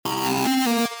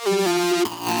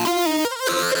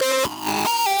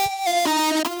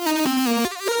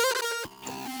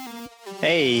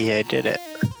Hey, I did it.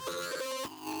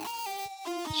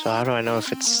 So how do I know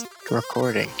if it's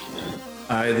recording?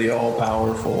 I, the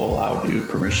all-powerful, allowed you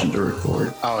permission to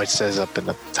record. Oh, it says up in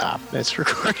the top. It's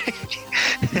recording.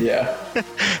 Yeah.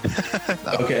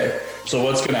 Okay, so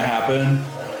what's going to happen?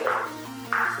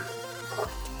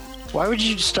 Why would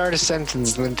you start a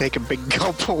sentence and then take a big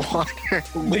gulp of water?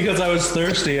 Because I was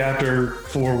thirsty after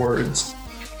 4 words.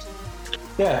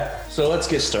 Yeah, so let's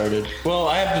get started. Well,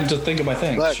 I have to think of my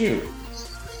thing. Look. Shoot.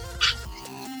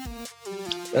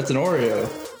 That's an Oreo.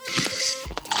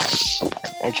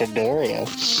 It's a Dario.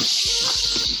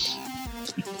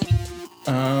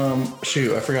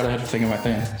 Shoot, I forgot I had to think of my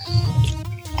thing.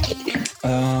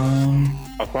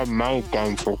 I've had mine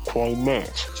done for 20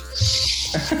 minutes.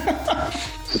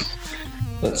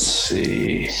 Let's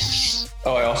see.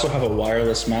 Oh, I also have a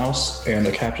wireless mouse and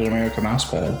a Captain America mouse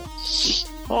pad.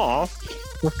 Aw,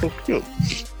 that's so cute.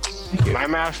 My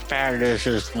mouse pad is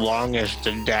as long as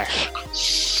the desk.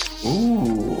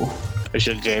 Ooh. It's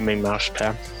a gaming mouse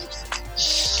pad.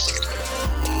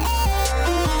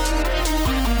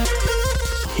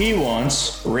 He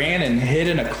once ran and hid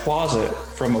in a closet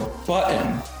from a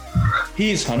button.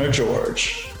 He's Hunter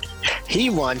George. He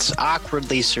once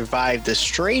awkwardly survived a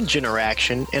strange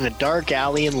interaction in a dark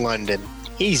alley in London.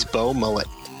 He's Bo Mullet.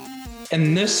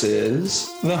 And this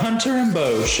is the Hunter and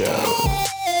Bo Show.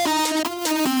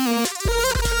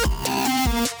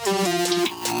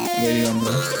 Waiting on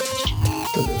the...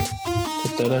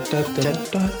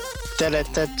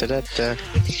 Da-da-da-da-da.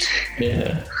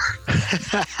 Yeah.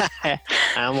 I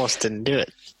almost didn't do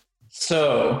it.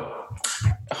 So,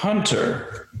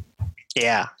 Hunter,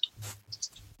 Yeah.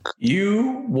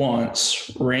 you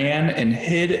once ran and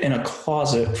hid in a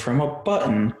closet from a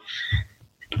button,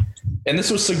 and this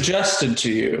was suggested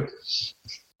to you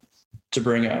to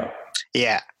bring up.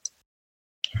 Yeah.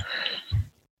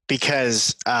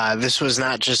 Because this was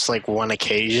not just like one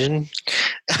occasion.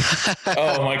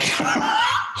 Oh my god.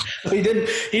 He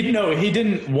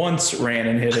didn't once ran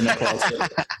and hid in a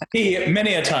closet. He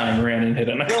many a time ran and hid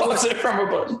in a closet from a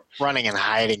button. Running and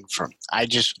hiding from. I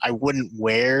wouldn't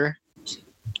wear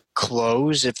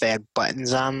clothes if they had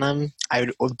buttons on them. I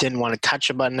didn't want to touch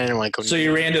a button and like. So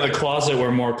you ran to the closet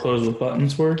where more clothes with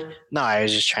buttons were? No, I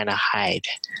was just trying to hide.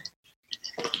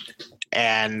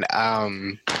 And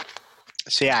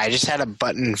so yeah, I just had a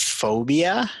button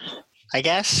phobia, I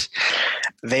guess.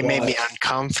 They made me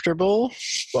uncomfortable.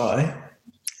 Why?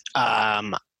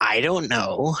 I don't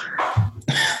know.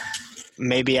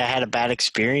 Maybe I had a bad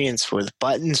experience with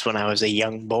buttons when I was a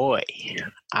young boy.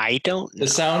 I don't know.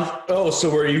 So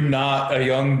were you not a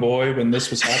young boy when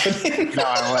this was happening? No,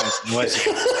 I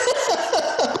wasn't.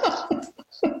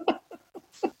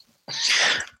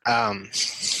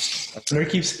 Hunter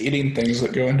keeps eating things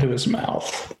that go into his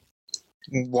mouth.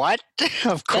 What?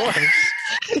 Of course.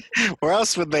 Where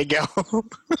else would they go?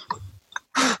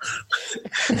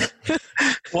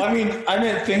 Well, I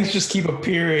meant things just keep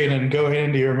appearing and going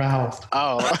into your mouth.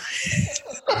 Oh.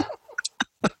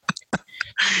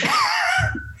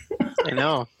 I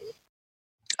know.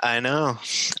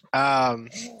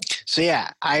 So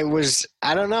yeah, I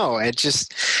don't know. It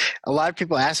just, a lot of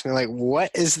people ask me like,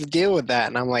 what is the deal with that?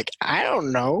 And I'm like, I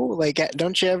don't know. Like,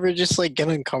 don't you ever just like get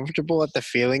uncomfortable at the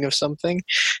feeling of something?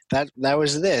 That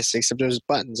was this, except it was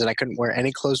buttons and I couldn't wear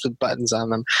any clothes with buttons on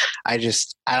them. I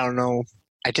don't know.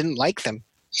 I didn't like them.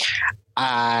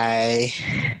 I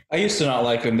used to not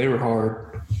like them. They were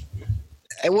hard.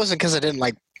 It wasn't because I didn't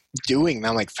like doing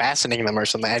them, like fastening them or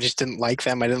something. I just didn't like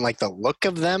them. I didn't like the look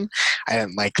of them. I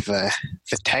didn't like the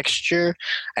texture.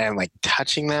 I didn't like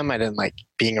touching them. I didn't like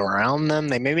being around them.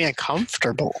 They made me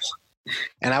uncomfortable.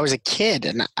 And I was a kid,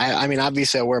 and I mean,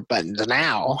 obviously I wear buttons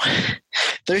now.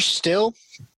 I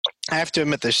have to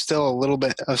admit, there's still a little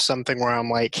bit of something where I'm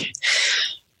like,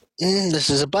 this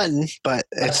is a button, but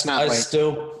it's not.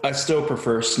 I still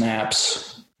prefer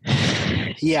snaps.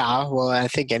 Yeah, well, I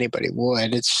think anybody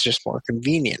would. It's just more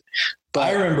convenient. But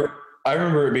I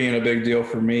remember it being a big deal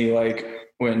for me, like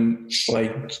when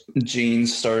like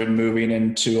jeans started moving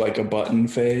into like a button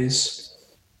phase.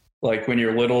 Like when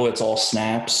you're little, it's all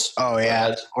snaps. Oh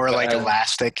yeah, or like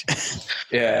elastic.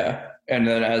 Yeah, and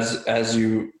then as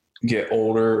you get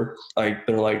older, like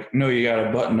they're like, no, you got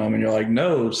to button them, and you're like,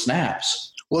 no,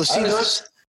 snaps. Well, see,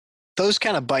 those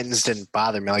kind of buttons didn't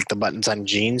bother me, like the buttons on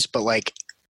jeans, but like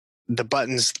the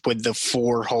buttons with the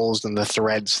 4 holes and the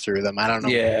threads through them. I don't know.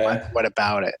 Yeah. What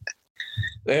about it?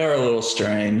 They are a little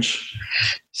strange.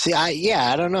 See,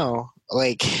 I don't know.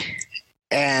 Like,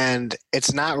 and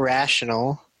it's not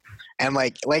rational. And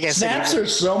like I said, snaps are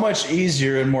so much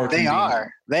easier and more convenient.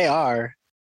 They are.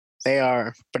 They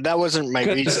are, but that wasn't my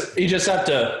reason. Because you just have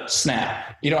to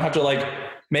snap. You don't have to like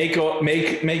make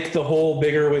the hole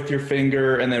bigger with your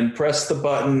finger and then press the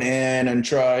button in and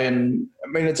try and. I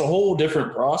mean, it's a whole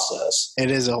different process.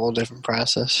 It is a whole different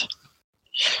process.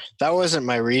 That wasn't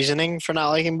my reasoning for not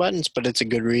liking buttons, but it's a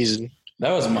good reason.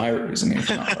 That was my reasoning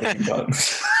for not liking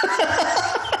buttons.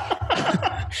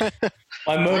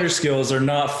 My motor skills are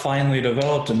not finely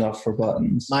developed enough for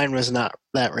buttons. Mine was not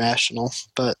that rational,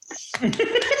 but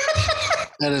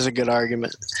that is a good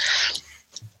argument.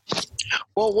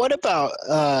 Well, what about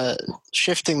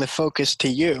shifting the focus to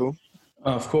you?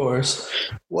 Of course.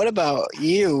 What about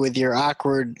you with your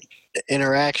awkward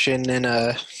interaction in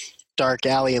a dark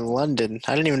alley in London?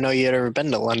 I didn't even know you had ever been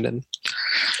to London.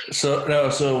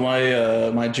 So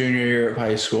my junior year of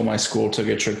high school, my school took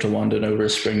a trip to London over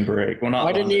spring break. Well, not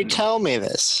Why London. didn't you tell me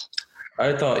this?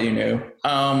 I thought you knew.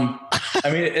 I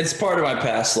mean, it's part of my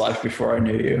past life before I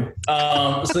knew you.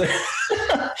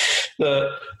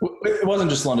 It wasn't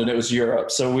just London, it was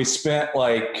Europe. So we spent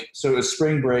so it was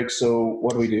spring break. So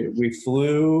what do? We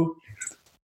flew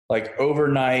like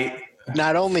overnight.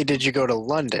 Not only did you go to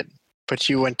London, but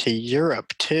you went to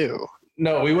Europe too.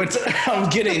 No, we went to,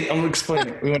 I'm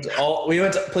explaining. We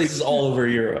went to places all over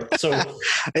Europe. So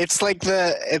it's like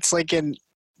in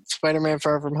Spider-Man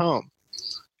Far From Home.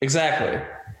 Exactly.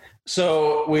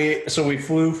 So we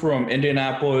flew from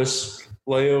Indianapolis,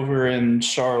 layover in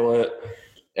Charlotte,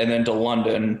 and then to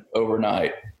London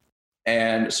overnight.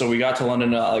 And so we got to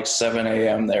London at like 7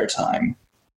 a.m. their time,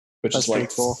 which That's is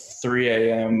like cool. 3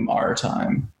 a.m. our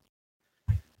time.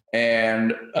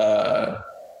 And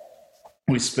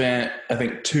we spent, I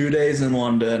think, 2 days in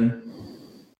London.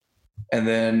 And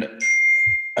then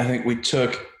I think we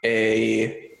took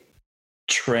a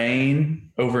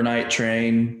overnight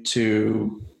train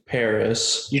to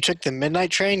Paris. You took the midnight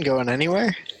train going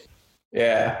anywhere?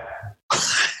 Yeah.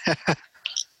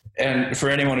 And for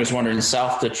anyone who's wondering,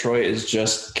 South Detroit is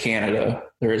just Canada.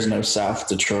 There is no South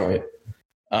Detroit.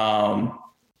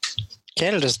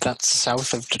 Canada's not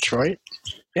south of Detroit.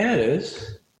 Yeah, it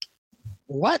is.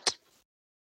 What?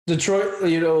 Detroit,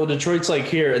 Detroit's like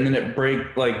here, and then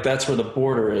that's where the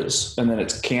border is, and then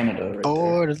it's Canada. Right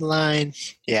Borderline.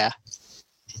 Yeah.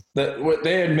 What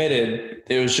they admitted,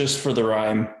 it was just for the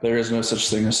rhyme. There is no such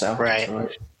thing as South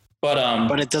Detroit.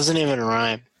 But it doesn't even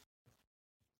rhyme.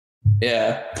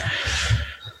 Yeah.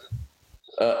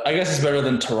 I guess it's better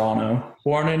than Toronto.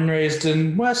 Born and raised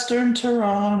in Western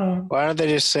Toronto. Why don't they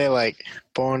just say like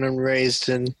born and raised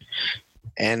in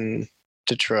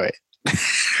Detroit?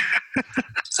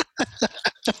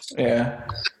 Yeah.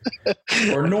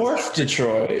 Or North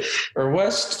Detroit or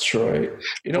West Detroit.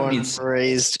 You don't need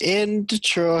raised in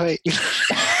Detroit.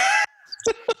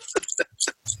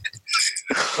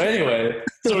 But anyway,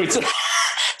 so we took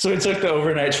the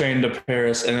overnight train to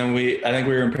Paris, and then I think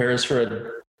we were in Paris for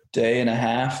a day and a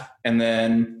half, and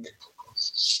then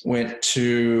went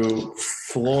to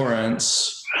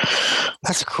Florence.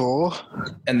 That's cool.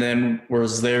 And then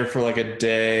was there for like a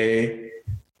day,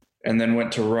 and then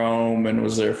went to Rome and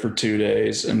was there for 2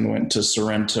 days, and went to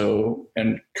Sorrento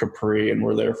and Capri and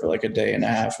were there for like a day and a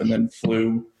half, and then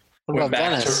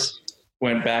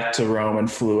went back to Rome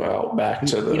and flew out back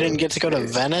to the. You didn't get to go to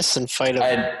Venice and fight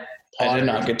I did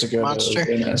not get to go to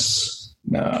Venice.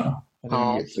 No, I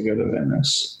didn't get to go to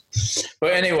Venice.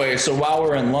 But anyway, so while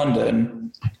we're in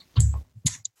London,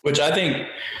 which I think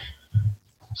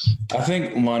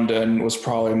London was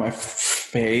probably my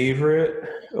favorite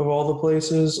of all the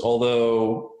places,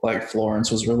 although like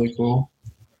Florence was really cool.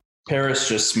 Paris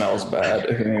just smells bad,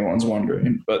 if anyone's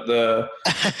wondering. But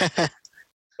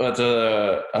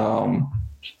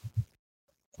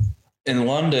in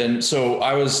London, so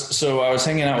I was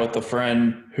hanging out with a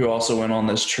friend who also went on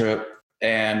this trip,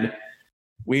 and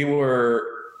it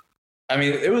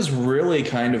was really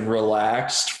kind of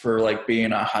relaxed for like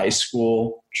being a high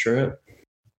school trip.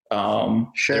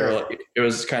 Sure. It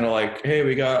was kind of like, hey,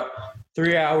 we got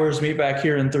 3 hours, meet back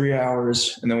here in 3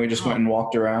 hours. And then we just went and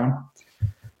walked around.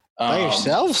 By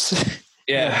yourselves?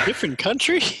 Yeah. Different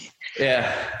country?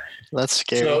 Yeah. That's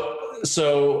scary.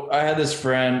 So I had this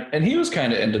friend, and he was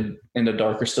kind of into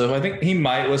darker stuff. I think he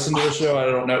might listen to the show. I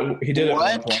don't know. He did it at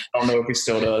one point. I don't know if he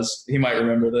still does. He might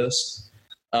remember this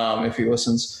if he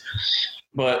listens.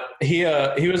 But he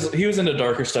was into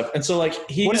darker stuff, and so like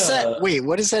what is that? Wait,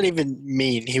 what does that even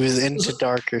mean? He was into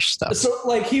darker stuff. So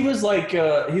like he was like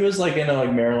into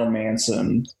like Marilyn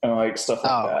Manson and like stuff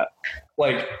like that.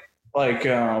 Like thought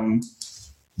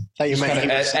you meant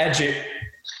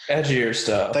edgier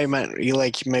stuff. I thought you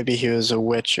meant maybe he was a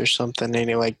witch or something, and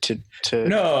he liked to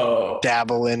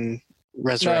dabble in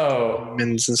resurrect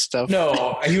demons and stuff.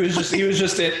 No, he was just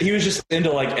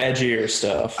into like edgier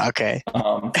stuff. Okay.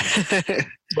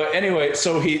 But anyway,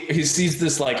 so he sees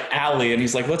this like alley and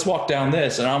he's like, let's walk down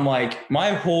this. And I'm like,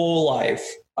 my whole life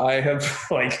I have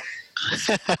like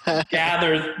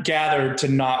gathered to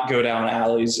not go down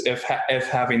alleys if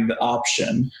having the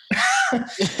option.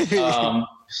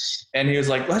 And he was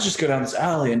like, let's just go down this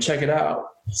alley and check it out.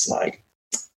 It's like,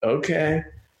 okay.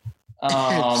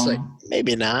 It's like,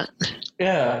 maybe not.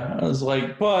 Yeah, I was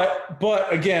like,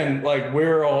 but again, like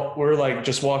we're like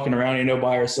just walking around,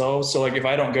 by ourselves. So like, if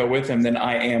I don't go with him, then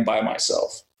I am by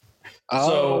myself.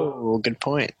 Oh, good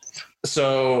point.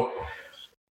 So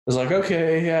I was like,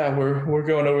 okay, yeah, we're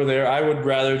going over there. I would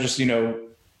rather just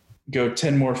go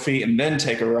 10 more feet and then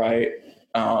take a right.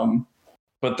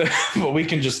 But we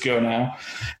can just go now.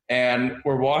 And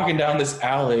we're walking down this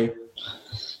alley,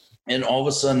 and all of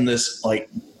a sudden, this like,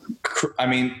 I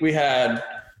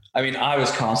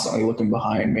was constantly looking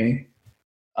behind me.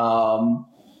 And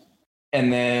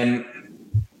then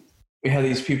we had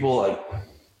these people like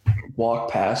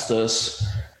walk past us.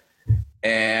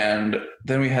 And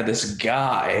then we had this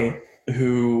guy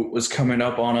who was coming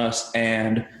up on us,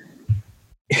 and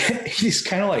he's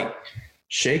kind of like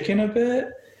shaking a bit.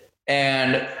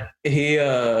 And he,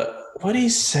 what did he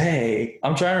say?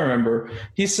 I'm trying to remember.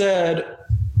 He said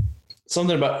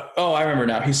something about, I remember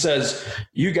now. He says,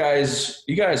 you guys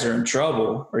are in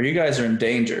trouble, or you guys are in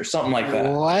danger, something like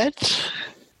that. What?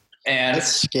 And that's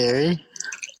scary.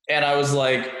 And I was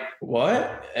like,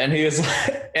 what? And he was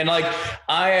like, and like,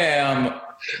 I'm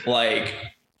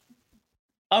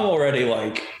already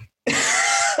like,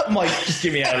 I'm like, just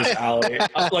get me out of this alley.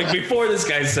 Like, before this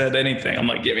guy said anything, I'm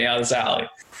like, get me out of this alley.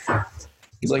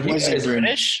 He's like, you guys are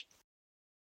British?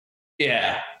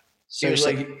 Yeah. So he was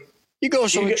like, you go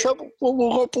some trouble.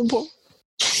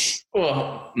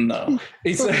 Well, no.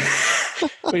 He's like,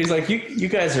 but he's like, you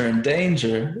guys are in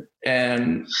danger.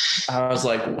 And I was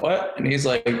like, what? And he's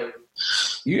like,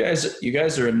 you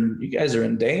guys are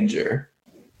in danger.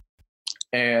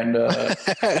 And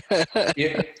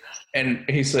yeah, and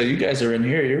he said, you guys are in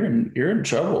here, you're in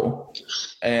trouble.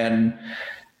 And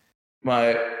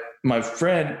my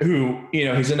friend, who,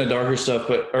 he's into darker stuff,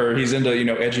 or he's into,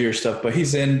 edgier stuff, but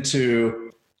he's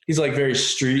like very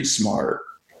street smart,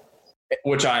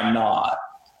 which I'm not.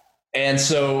 And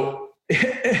so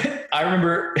I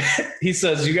remember he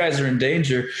says, you guys are in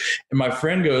danger. And my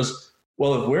friend goes,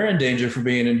 well, if we're in danger for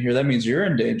being in here, that means you're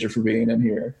in danger for being in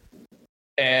here.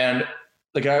 And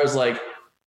the guy was like,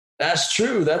 that's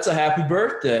true. That's a happy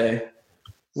birthday.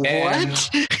 What?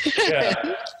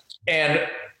 Yeah. And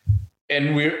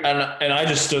I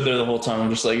just stood there the whole time.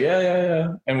 I'm just like,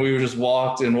 yeah. And we just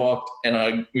walked, and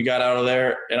we got out of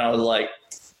there, and I was like,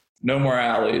 no more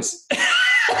alleys.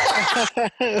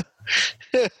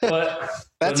 but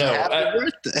that's a happy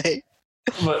birthday.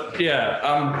 But yeah,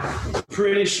 I'm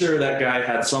pretty sure that guy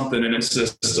had something in his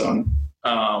system.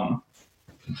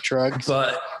 Drugs,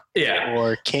 but yeah,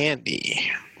 or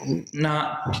candy.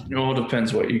 It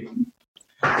depends how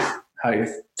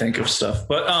you think of stuff.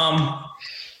 But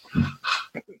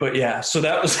yeah, so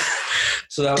that was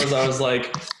I was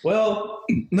like, well,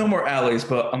 no more alleys,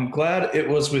 but I'm glad it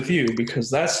was with you,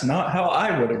 because that's not how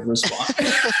I would have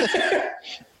responded.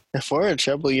 If we're in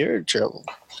trouble, you're in trouble.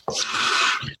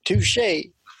 Touche.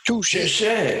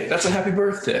 That's a happy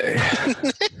birthday.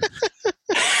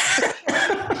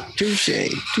 Touche.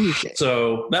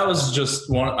 So that was just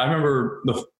one. I remember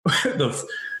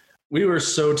we were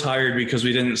so tired because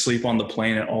we didn't sleep on the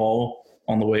plane at all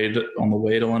on the way to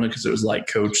London, because it was like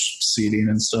coach seating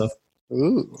and stuff.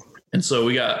 Ooh. And so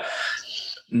we got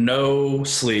no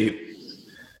sleep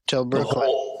till Brooklyn.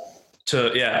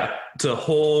 The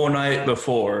whole night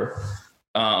before.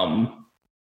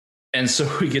 And so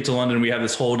we get to London, we have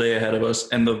this whole day ahead of us,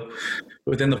 and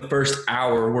within the first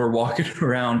hour we're walking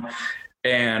around,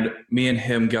 and me and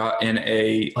him got in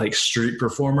a like street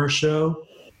performer show.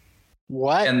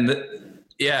 What? And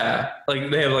like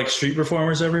they have like street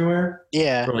performers everywhere.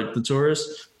 Yeah. For like the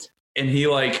tourists. And he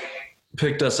like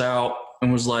picked us out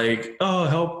and was like,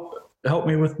 oh, help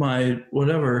me with my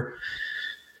whatever.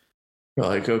 We're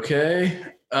like, okay.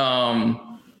 And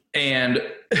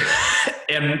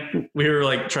we were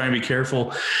like trying to be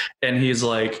careful, and he's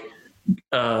like,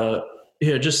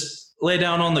 just lay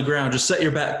down on the ground, just set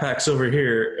your backpacks over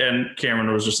here. And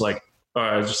Cameron was just like,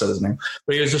 I just said his name,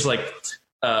 but he was just like,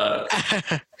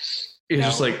 he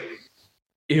was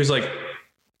like,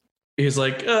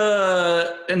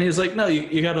 and he's like, no,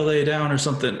 you got to lay down or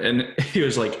something. And he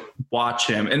was like, watch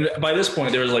him. And by this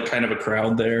point there was like kind of a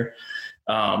crowd there.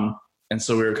 And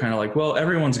so we were kind of like, well,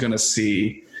 everyone's going to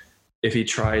see if he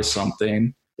tries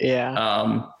something.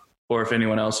 Yeah. Or if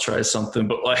anyone else tries something,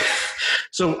 but like,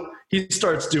 so he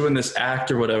starts doing this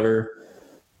act or whatever,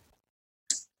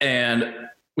 and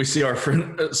we see our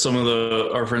friend,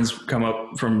 our friends come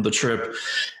up from the trip,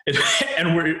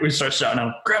 and we start shouting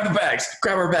out, grab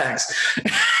our bags.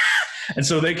 And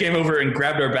so they came over and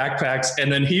grabbed our backpacks,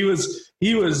 and then he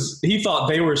thought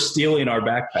they were stealing our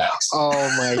backpacks. Oh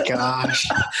my gosh.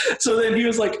 So then he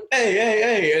was like,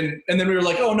 hey. And then we were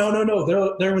like, oh,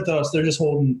 no. They're with us. They're just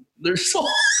holding.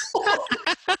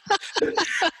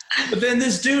 But then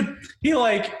this dude, he's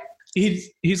like,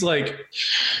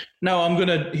 no,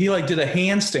 he like did a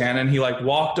handstand and he like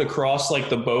walked across like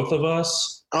the both of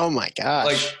us. Oh my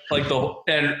gosh.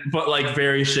 But like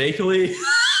very shakily.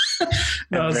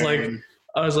 I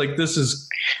was like, this is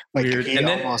weird. He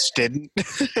almost didn't.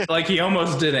 Like he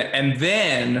almost didn't. And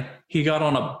then he got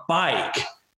on a bike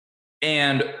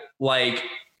and like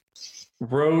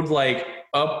rode like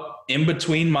up in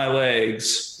between my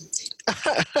legs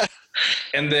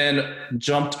and then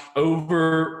jumped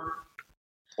over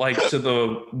like to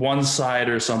the one side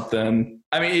or something.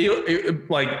 I mean, he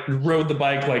like rode the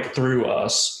bike like through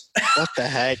us. What the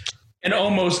heck? And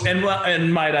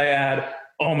might I add,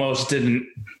 almost didn't.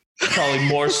 Probably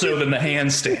more so than the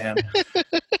handstand.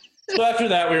 So after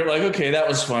that, we were like, okay, that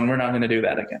was fun. We're not going to do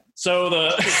that again.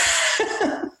 So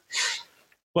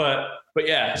but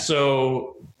yeah,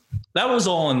 so that was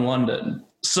all in London.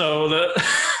 But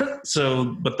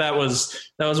that was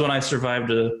when I survived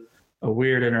a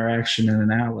weird interaction in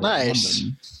an alley. Nice. In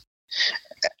London.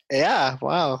 Yeah.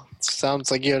 Wow. Sounds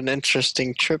like you had an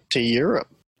interesting trip to Europe.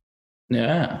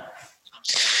 Yeah.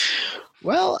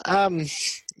 Well,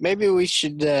 maybe we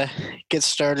should get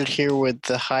started here with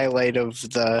the highlight of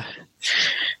the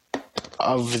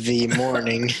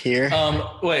morning here.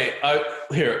 Wait.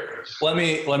 Let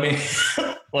me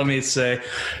let me say.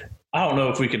 I don't know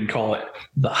if we can call it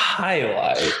the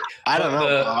highlight. I don't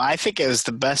know. I think it was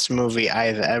the best movie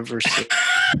I've ever seen.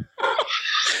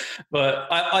 But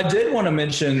I did want to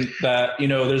mention that,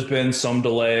 there's been some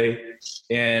delay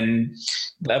in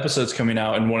the episodes coming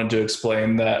out, and wanted to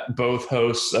explain that both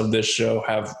hosts of this show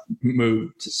have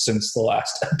moved since the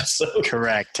last episode.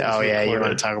 Correct. Oh yeah, you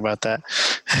want to talk about that?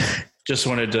 Just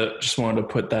wanted to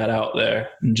put that out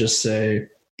there and just say,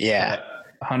 yeah,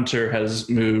 Hunter has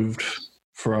moved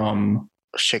from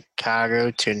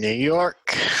Chicago to New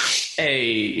York.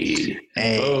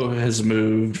 Bo has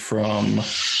moved from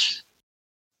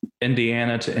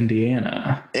Indiana to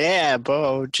Indiana. Yeah,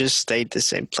 Bo just stayed the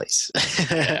same place.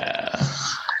 Yeah.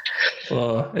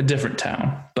 Well, a different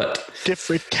town, but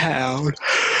different town.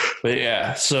 But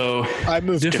yeah, so I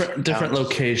moved different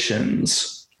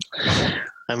locations.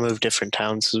 I moved different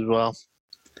towns as well.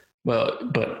 Well,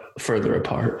 but further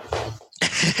apart.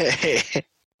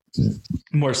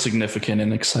 More significant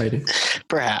and exciting.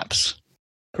 Perhaps.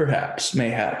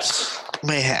 Mayhaps.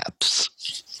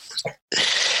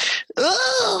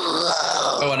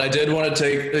 Oh, and I did want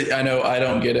to I know I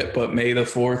don't get it, but May the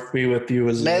 4th be with you.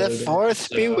 May the 4th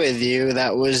be with you.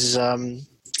 That was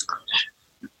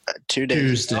 2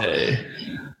 days Tuesday.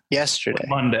 Yesterday.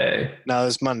 Monday. No, it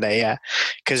was Monday, yeah.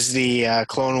 Because the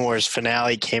Clone Wars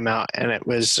finale came out, and it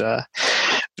was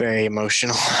very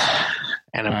emotional.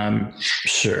 And I'm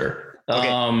sure. Okay,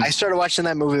 I started watching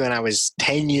that movie when I was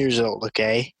 10 years old,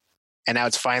 okay? And now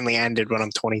it's finally ended when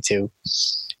I'm 22.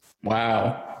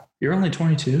 Wow. You're only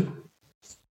 22?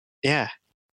 Yeah.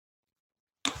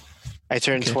 I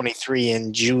turned 23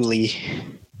 in July.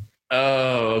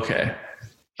 Oh, okay.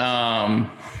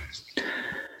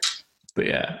 But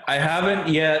yeah, I haven't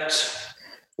yet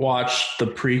watched the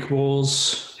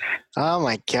prequels. Oh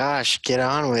my gosh, get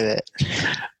on with it.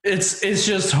 It's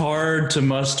just hard to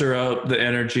muster up the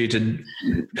energy to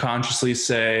consciously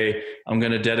say, I'm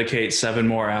going to dedicate 7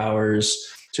 more hours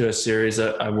to a series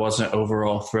that I wasn't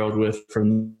overall thrilled with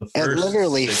from the first. It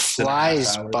literally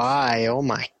flies by. Oh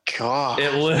my god!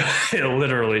 It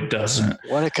literally doesn't.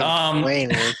 What a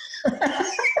complainer!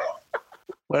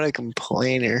 What a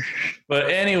complainer! But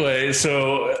anyway,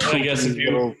 so I guess if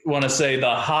you want to say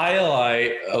the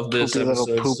highlight of this episode,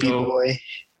 little poopy boy.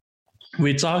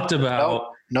 We talked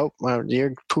about. Nope,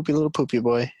 you're poopy little poopy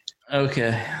boy.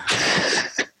 Okay.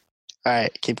 All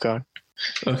right, keep going.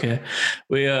 Okay,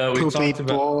 we poopy talked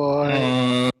about.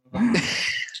 Boy.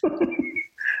 All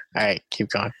right, keep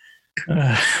going.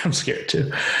 I'm scared too.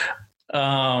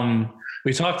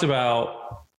 We talked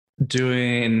about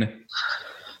doing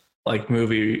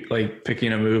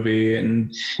picking a movie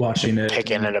and watching it,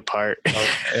 picking it apart,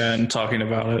 and talking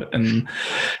about it, and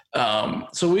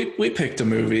so we picked a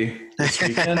movie this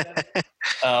weekend.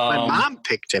 My mom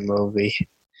picked a movie.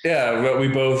 Yeah, but we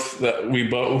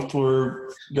both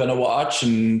were gonna watch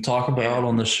and talk about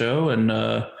on the show. And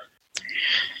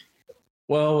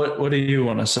well, what do you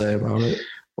want to say about it?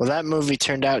 Well, that movie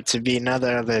turned out to be none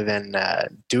other than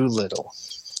Dolittle.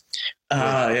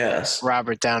 Yes.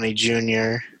 Robert Downey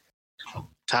Jr.,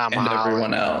 Tom And Holland,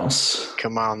 everyone else.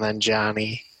 come on then,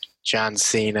 Johnny, John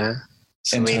Cena,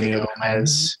 Selena Antonio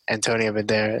Gomez, Antonio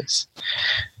Banderas.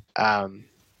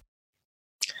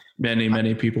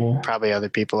 Many people. Probably other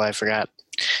people I forgot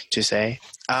to say.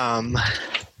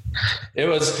 It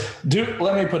was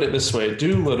let me put it this way: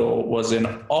 Dolittle was an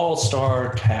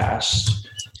all-star cast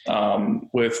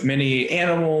with many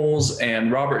animals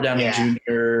and Robert Downey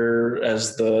Jr.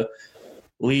 as the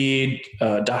lead.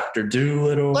 Dr.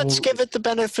 Dolittle. Let's give it the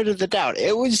benefit of the doubt.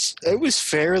 It was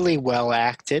fairly well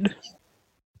acted.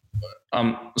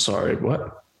 Sorry,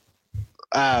 what?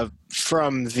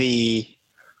 From the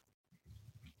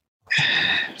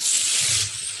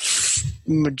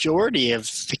majority of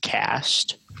the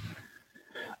cast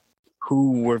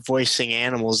who were voicing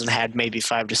animals and had maybe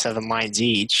 5 to 7 lines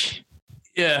each.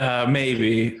 Yeah,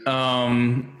 maybe.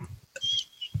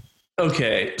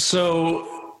 Okay,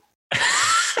 so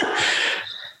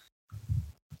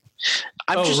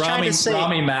I'm just trying to say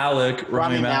Rami Malek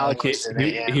was in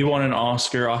it, he won an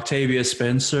Oscar. Octavia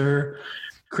Spencer,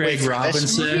 Craig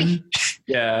Robinson.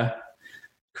 Yeah.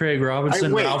 Craig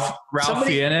Robinson, Ralph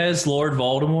Fiennes, Lord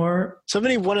Voldemort.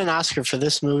 Somebody won an Oscar for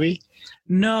this movie?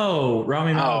 No,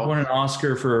 Rami Malek won an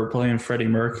Oscar for playing Freddie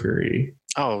Mercury.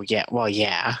 Oh yeah, well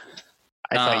yeah.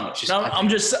 I thought you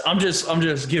just. I'm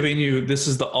just giving you. This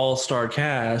is the all-star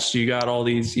cast. You got all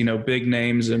these, big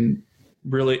names and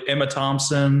really Emma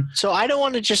Thompson. So I don't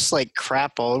want to just like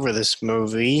crap all over this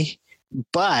movie,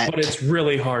 but it's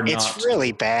really hard. It's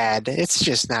really bad. It's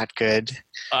just not good.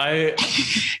 I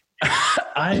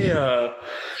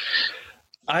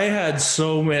had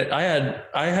so many.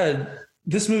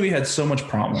 This movie had so much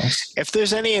promise. If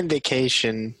there's any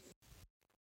indication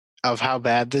of how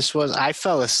bad this was, I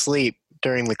fell asleep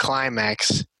during the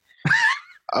climax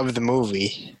of the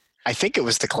movie. I think it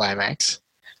was the climax.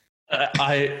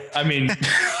 I mean,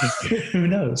 who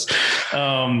knows?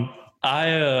 I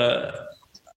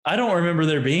don't remember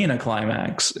there being a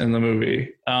climax in the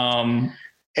movie.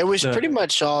 It was pretty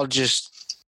much all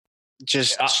just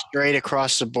straight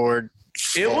across the board.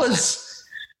 It was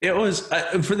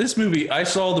for this movie. I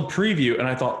saw the preview and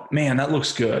I thought, man, that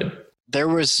looks good. There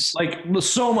was like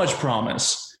so much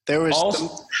promise. There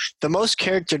was the most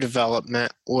character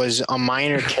development was a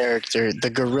minor character, the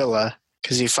gorilla,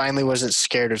 because he finally wasn't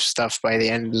scared of stuff by the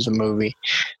end of the movie.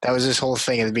 That was his whole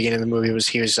thing at the beginning of the movie, was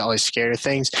he was always scared of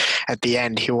things. At the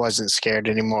end, he wasn't scared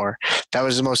anymore. That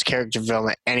was the most character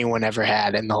development anyone ever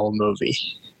had in the whole movie.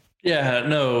 Yeah,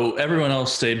 no, everyone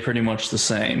else stayed pretty much the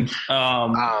same.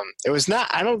 It was not.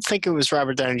 I don't think it was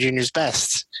Robert Downey Jr.'s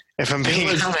best. If I'm being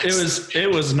honest,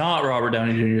 it was not Robert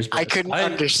Downey Jr.'s best. I couldn't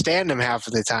understand him half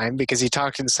of the time because he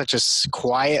talked in such a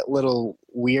quiet little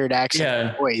weird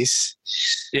accent voice.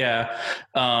 Yeah.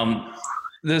 I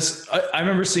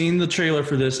remember seeing the trailer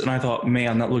for this and I thought,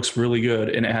 man, that looks really good.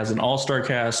 And it has an all-star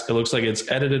cast. It looks like it's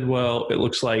edited well. It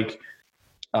looks like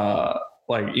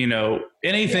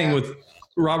anything with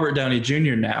Robert Downey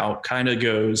Jr. now kind of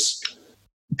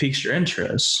piques your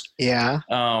interest. Yeah.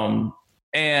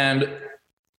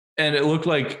 And it looked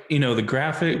like, the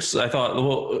graphics, I thought,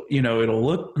 well, it'll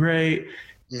look great.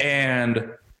 Mm-hmm.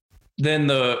 And then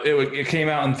it came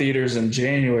out in theaters in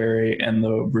January and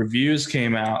the reviews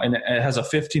came out and it has a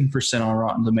 15% on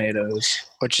Rotten Tomatoes,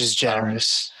 which is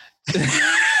generous.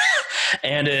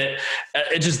 And it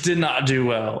just did not do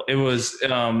well. It was,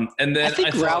 and then I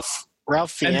think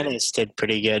Ralph Fiennes did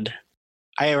pretty good.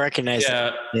 I recognize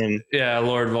him. Yeah,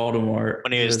 Lord Voldemort.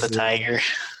 When he was the tiger.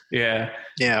 Yeah.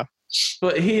 Yeah.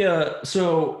 But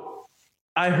so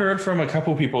I heard from a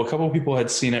couple people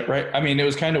had seen it, right? I mean, it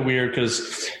was kind of weird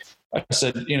because I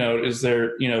said, is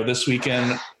there, this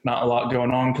weekend, not a lot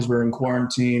going on because we're in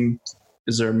quarantine.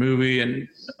 Is there a movie? And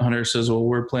Hunter says, well,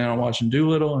 we're planning on watching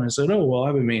Dolittle. And I said, oh, well,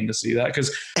 I've been meaning to see that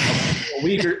because a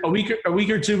week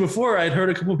or two before I'd heard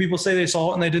a couple of people say they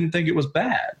saw it and they didn't think it was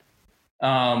bad.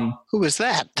 Who was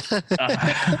that?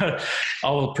 I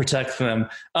will protect them.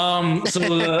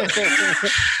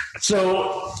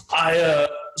 So I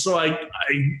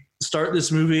start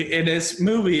this movie, and this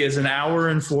movie is an hour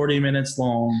and 40 minutes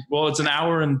long. Well, it's an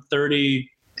hour and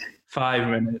 35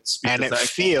 minutes, and it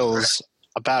feels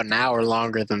about an hour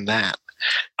longer than that.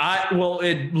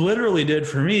 It literally did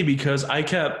for me because I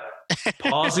kept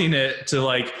pausing it to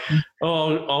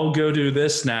I'll go do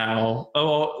this now.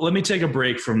 Oh, let me take a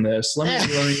break from this. Let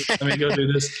me go do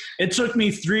this. It took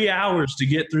me 3 hours to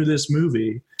get through this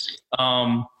movie.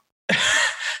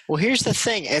 Well, here's the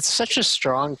thing. It's such a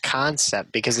strong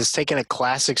concept because it's taking a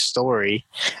classic story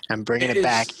and bringing it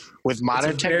back with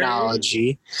modern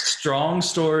technology. Strong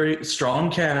story,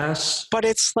 strong cast. But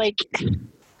it's like...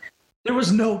 There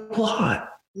was no plot.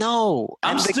 No.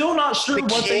 I'm still not sure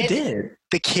what they did.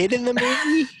 The kid in the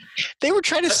movie? They were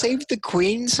trying to save the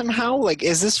queen somehow? Like,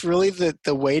 is this really the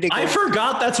way to go? I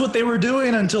forgot that's what they were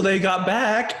doing until they got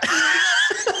back.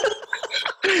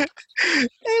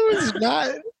 It was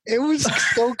not... It was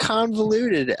so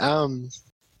convoluted.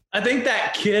 I think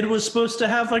that kid was supposed to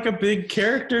have like a big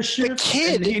character shift. The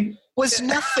kid was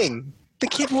nothing. The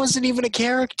kid wasn't even a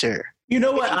character. You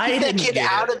know what?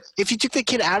 If you took the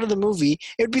kid out of the movie,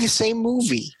 it would be the same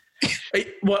movie.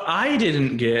 What I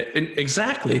didn't get,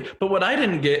 exactly, but what I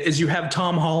didn't get is you have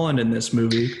Tom Holland in this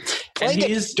movie.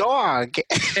 Playing a dog.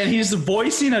 And he's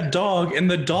voicing a dog, and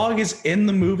the dog is in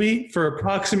the movie for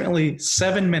approximately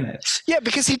 7 minutes. Yeah,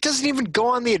 because he doesn't even go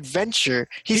on the adventure.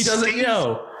 He doesn't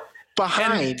know.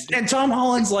 Behind. And Tom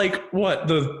Holland's like, what,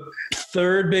 the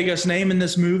third biggest name in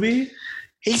this movie?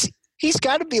 He's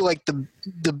got to be like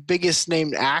the biggest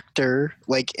named actor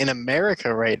like in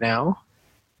America right now.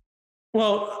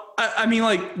 Well, I mean,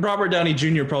 like Robert Downey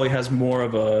Jr. probably has more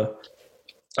of a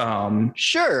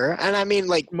sure, and I mean,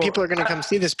 like people are going to come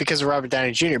see this because of Robert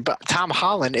Downey Jr. But Tom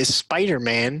Holland is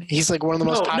Spider-Man. He's like one of the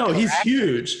most popular. No, he's actors.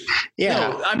 huge. Yeah,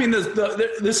 no, I mean,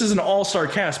 this is an all-star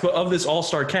cast, but of this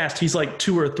all-star cast, he's like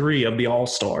 2 or 3 of the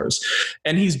all-stars,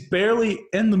 and he's barely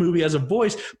in the movie as a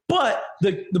voice. But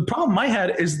the problem I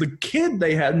had is the kid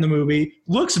they had in the movie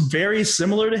looks very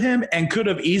similar to him and could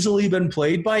have easily been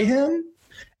played by him.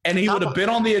 And he would have been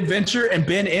on the adventure and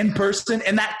been in person,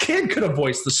 and that kid could have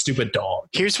voiced the stupid dog.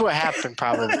 Here's what happened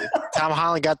probably. Tom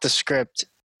Holland got the script,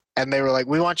 and they were like,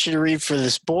 we want you to read for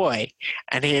this boy.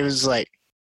 And he was like,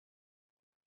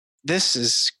 this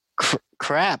is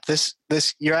crap. This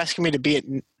you're asking me to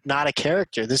be not a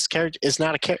character. This character is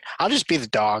not a character. I'll just be the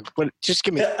dog. But just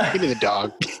give me the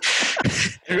dog.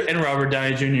 And Robert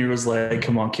Downey Jr. was like,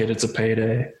 come on, kid, it's a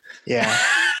payday. Yeah.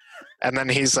 And then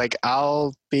he's like,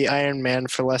 I'll be Iron Man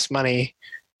for less money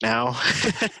now.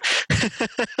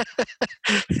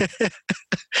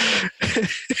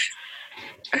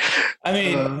 I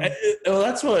mean,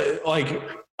 that's what, like,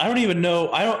 I don't even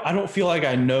know. I don't feel like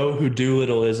I know who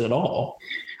Dolittle is at all.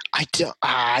 I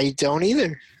don't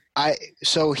either.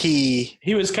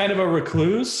 He was kind of a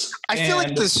recluse. I feel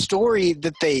like the story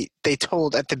that they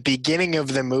told at the beginning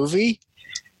of the movie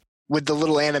with the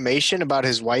little animation about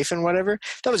his wife and whatever,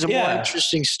 that was a more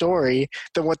interesting story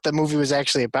than what the movie was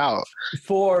actually about.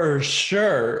 For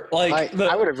sure. Like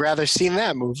I would have rather seen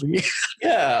that movie.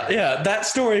 Yeah. That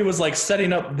story was like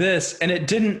setting up this, and it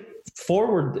didn't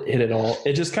forward it at all.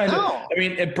 It just kind of, I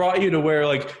mean, it brought you to where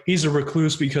like he's a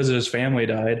recluse because his family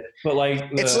died. But like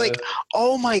it's like,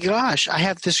 oh my gosh, I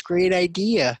have this great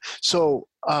idea. So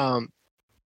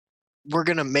we're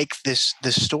gonna make this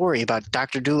story about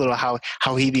Dr. Dolittle, how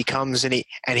he becomes and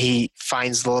he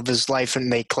finds the love of his life,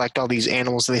 and they collect all these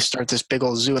animals and they start this big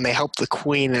old zoo and they help the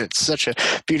queen, and it's such a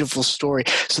beautiful story.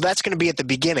 So that's gonna be at the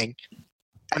beginning.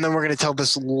 And then we're going to tell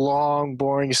this long,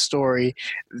 boring story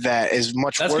that is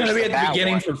much worse. That's going to be at the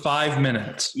beginning for 5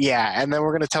 minutes. Yeah, and then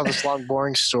we're going to tell this long,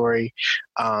 boring story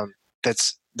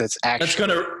that's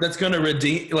actually that's going to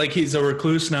redeem. Like he's a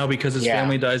recluse now because his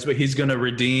family dies, but he's going to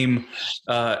redeem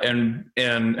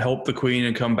and help the queen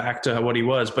and come back to what he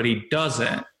was, but he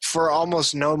doesn't for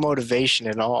almost no motivation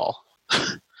at all.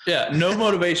 Yeah, no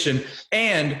motivation.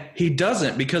 And he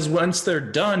doesn't, because once they're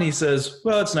done, he says,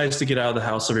 well, it's nice to get out of the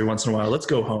house every once in a while. Let's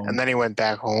go home. And then he went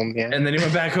back home. Yeah. And then he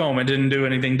went back home and didn't do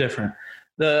anything different.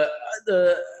 This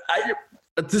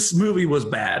movie was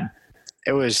bad.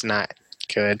 It was not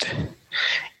good.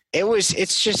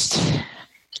 It's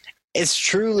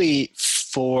truly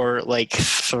for like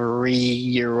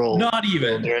 3-year-old. Not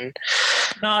even. Children.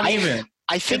 Not even.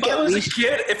 I think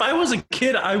if I was a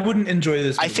kid, I wouldn't enjoy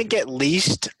this movie. I think at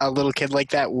least a little kid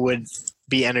like that would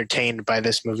be entertained by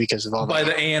this movie because of all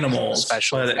the animals,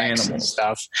 special effects and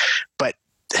stuff. But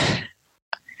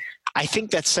I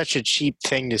think that's such a cheap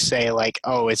thing to say, like,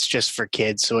 oh, it's just for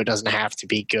kids, so it doesn't have to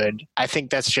be good. I think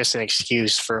that's just an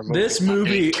excuse for a movie. This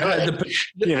movie,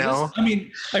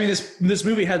 this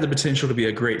movie had the potential to be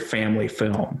a great family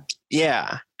film.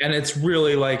 Yeah. And it's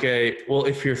really like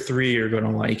if you're 3, you're going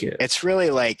to like it. It's really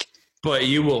like, but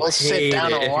you will sit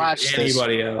down and watch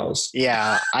anybody else.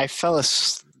 Yeah. I fell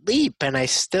asleep, and I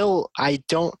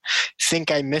don't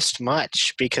think I missed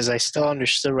much because I still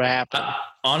understood what happened.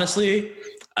 Honestly,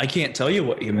 I can't tell you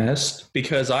what you missed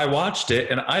because I watched it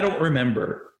and I don't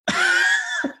remember.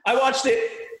 I watched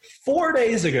it 4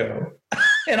 days ago.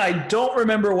 And I don't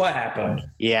remember what happened.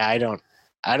 Yeah,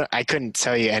 I couldn't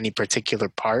tell you any particular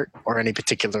part or any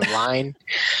particular line,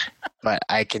 but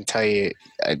I can tell you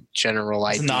a general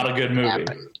idea. It's not a good movie.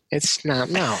 Happened. It's not,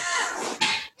 no.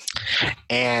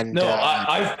 And no,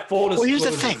 I full disclosure here's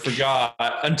the thing. Forgot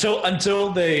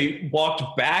until they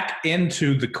walked back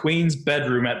into the Queen's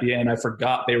bedroom at the end. I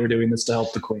forgot they were doing this to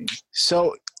help the Queen.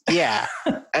 So yeah,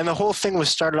 and the whole thing was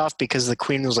started off because the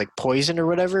Queen was like poisoned or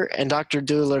whatever, and Dr.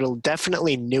 Dolittle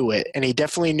definitely knew it, and he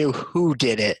definitely knew who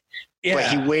did it. Yeah. But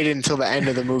he waited until the end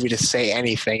of the movie to say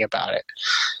anything about it.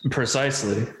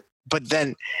 Precisely. But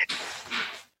then,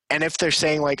 and if they're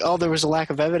saying like, oh, there was a lack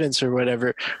of evidence or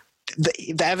whatever,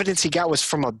 the evidence he got was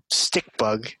from a stick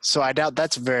bug, so I doubt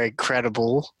that's very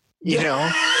credible, you know?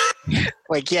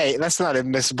 Like, yeah, that's not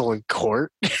admissible in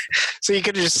court. So you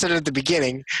could have just said it at the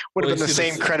beginning. Would have been the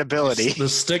same credibility. The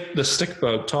stick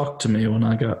bug talked to me when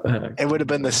I got back. It would have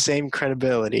been the same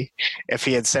credibility if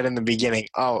he had said in the beginning,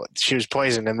 oh, she was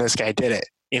poisoned and this guy did it,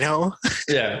 you know?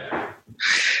 Yeah.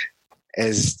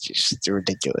 It's just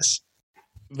ridiculous.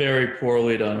 Very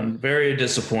poorly done. Very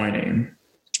disappointing.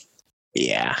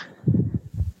 Yeah.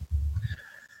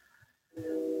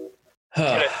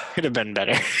 Could have been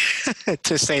better,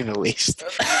 to say the least.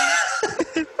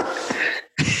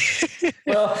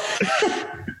 Well,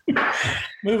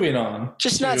 moving on.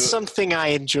 Just not something I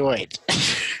enjoyed.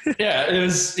 Yeah, it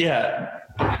was,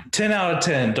 10 out of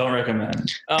 10, don't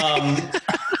recommend.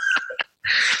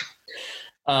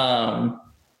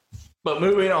 But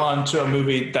moving on to a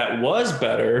movie that was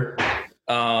better,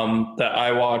 that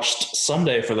I watched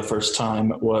Sunday for the first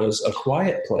time was A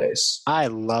Quiet Place. I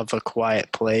love A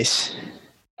Quiet Place.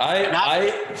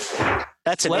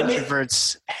 That's an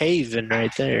introvert's haven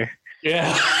right there.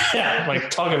 Yeah. Like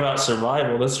talk about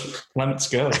survival. Let's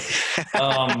go.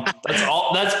 That's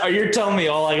all. You're telling me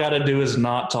all I got to do is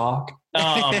not talk,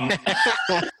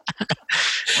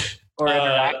 or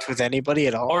interact with anybody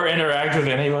at all,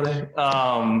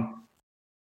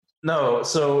 No.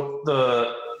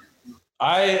 So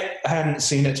I hadn't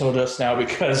seen it till just now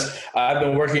because I've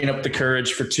been working up the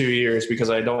courage for 2 years because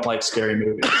I don't like scary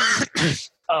movies.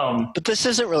 But this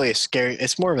isn't really a scary.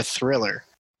 It's more of a thriller,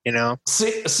 you know.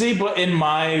 See, but in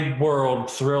my world,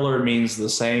 thriller means the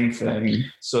same thing.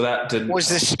 So that didn't. Was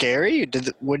this scary?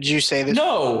 Would you say this?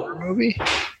 No was a movie.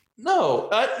 No,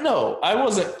 no, I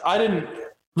wasn't. I didn't.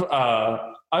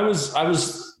 I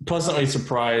was pleasantly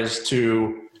surprised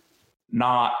to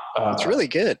not. It's really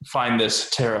good. Find this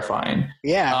terrifying.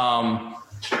 Yeah.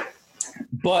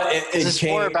 But it's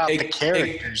more about the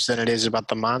characters than it is about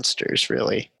the monsters,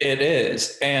 really. It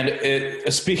is, and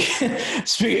speak.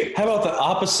 How about the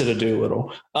opposite of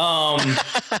Dolittle?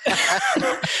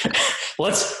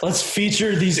 Let's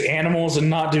feature these animals and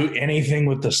not do anything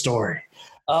with the story.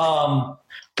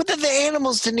 But then the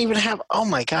animals didn't even have. Oh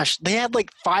my gosh, they had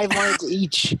like 5 lines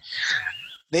each.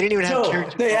 They didn't even have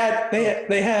characters.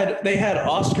 They had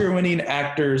Oscar-winning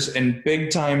actors and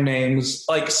big-time names.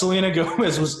 Like Selena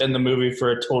Gomez was in the movie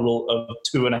for a total of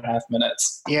 2.5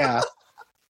 minutes. Yeah.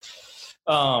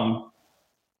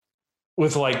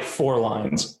 With like 4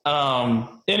 lines.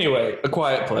 Anyway, A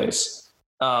Quiet Place.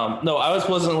 No, I was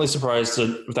pleasantly surprised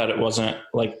that it wasn't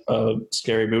like a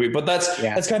scary movie, but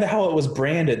that's kind of how it was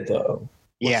branded, though.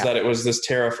 That it was this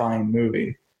terrifying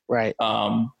movie, right?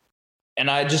 And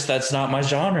that's not my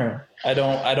genre. I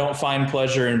don't find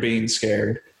pleasure in being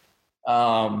scared.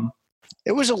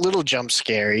 It was a little jump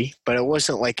scary, but it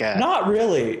wasn't like a. Not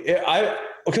really. I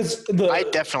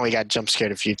definitely got jump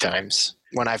scared a few times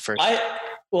when I first.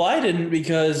 I didn't,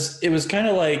 because it was kind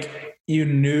of like you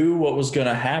knew what was going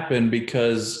to happen,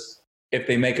 because if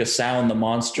they make a sound, the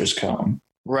monsters come.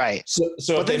 Right. So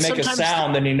if they make a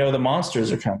sound, then you know the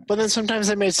monsters are coming. But then sometimes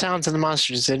they made sounds and the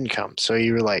monsters didn't come. So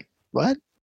you were like, what?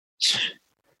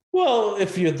 Well,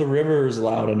 if the river is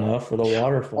loud enough or the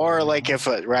waterfall. Or like if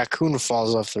a raccoon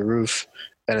falls off the roof,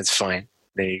 then it's fine.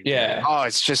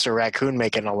 It's just a raccoon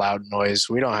making a loud noise.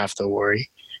 We don't have to worry.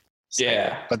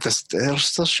 But it'll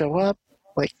still show up.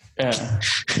 Like, yeah.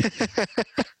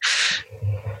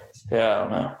 Yeah, I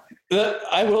don't know.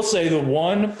 I will say the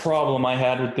one problem I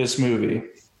had with this movie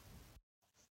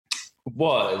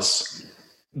was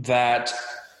that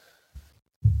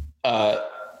a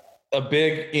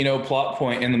big, plot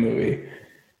point in the movie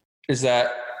is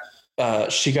that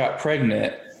she got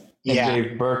pregnant and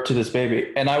gave birth to this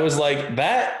baby. And I was like,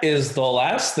 that is the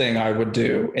last thing I would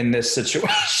do in this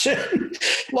situation.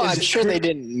 Well, I'm sure they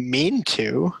didn't mean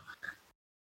to.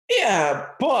 Yeah,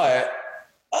 but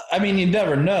I mean, you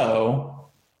never know.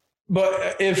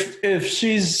 But if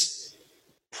she's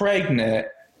pregnant,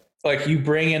 like, you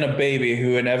bring in a baby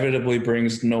who inevitably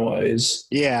brings noise.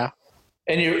 Yeah.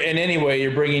 And anyway,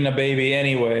 you're bringing a baby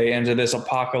anyway into this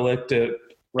apocalyptic.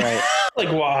 Right.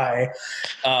 Like, why?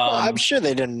 Well, I'm sure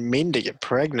they didn't mean to get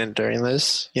pregnant during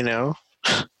this, you know?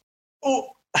 Oh,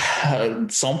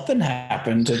 something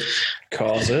happened to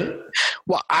cause it.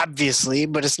 Well, obviously,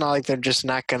 but it's not like they're just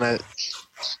not going to,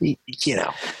 you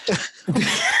know.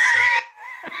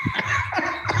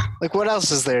 Like, what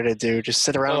else is there to do? Just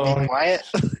sit around and be quiet?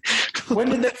 When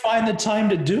did they find the time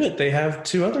to do it? They have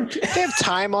 2 other kids. They have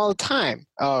time all the time.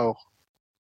 Oh,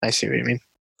 I see what you mean.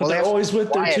 Well, they're always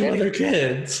with their 2 other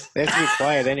kids. They have to be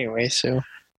quiet anyway, so.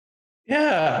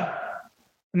 Yeah.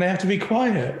 And they have to be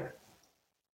quiet.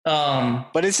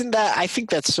 But isn't that, I think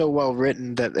that's so well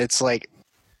written that it's like,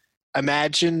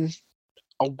 imagine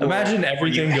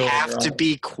everything you going have wrong. to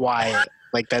be quiet.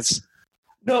 Like that's.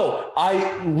 No,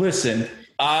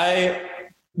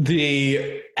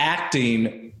 the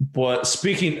acting, but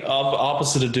speaking of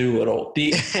opposite of Dolittle,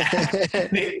 the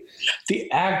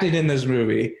acting in this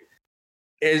movie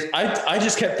is, I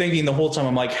just kept thinking the whole time,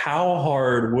 I'm like, how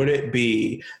hard would it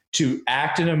be to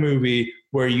act in a movie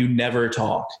where you never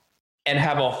talk and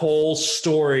have a whole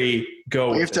story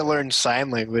go? You have to learn sign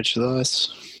language though.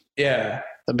 Yeah.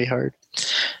 That'd be hard.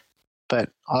 But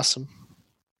awesome.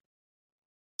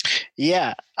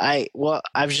 Yeah, I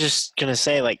was just gonna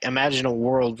say, like, imagine a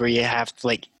world where you have to,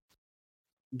 like,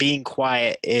 being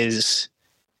quiet is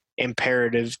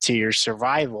imperative to your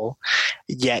survival,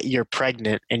 yet you're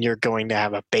pregnant and you're going to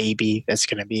have a baby that's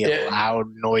going to be a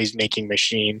loud noise-making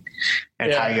machine,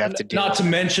 and how you have to do not to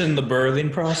mention the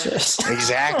birthing process.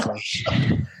 Exactly.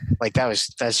 Like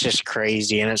that's just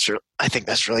crazy, and I think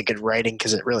that's really good writing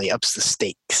because it really ups the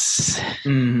stakes.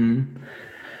 Mm-hmm.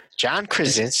 John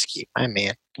Krasinski, my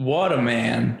man. What a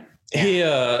man.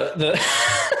 Yeah. He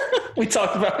we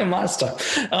talked about him last time.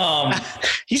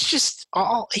 He's just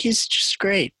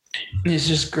great. He's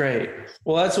just great.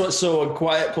 Well, that's what. So, A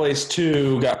Quiet Place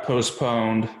 2 got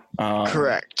postponed.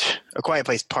 Correct. A Quiet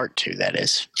Place Part 2, that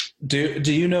is. Do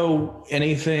you know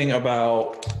anything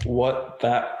about what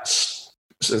that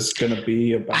is going to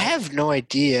be about? I have no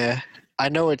idea. I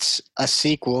know it's a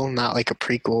sequel, not like a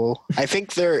prequel. I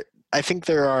think there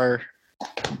are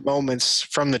moments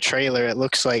from the trailer. It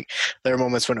looks like there are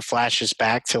moments when it flashes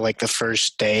back to like the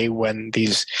first day when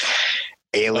these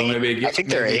aliens. I think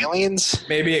they're aliens.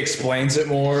 Maybe explains it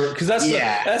more, because that's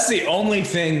the only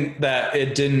thing that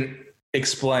it didn't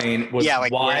explain was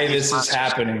why this is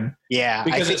happening. Yeah,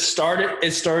 because it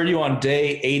started you on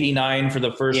day 89 for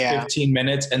the first 15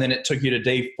 minutes, and then it took you to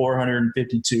day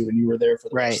 452, and you were there for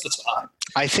the rest of the time.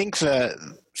 I think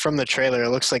from the trailer, it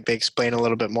looks like they explain a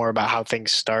little bit more about how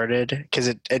things started, because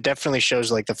it definitely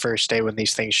shows like the first day when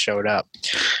these things showed up,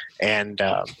 and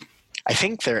I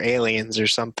think they're aliens or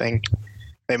something.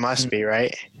 They must be,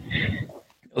 right?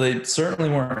 Well, they certainly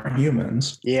weren't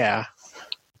humans. Yeah.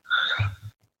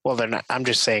 Well, they're not. I'm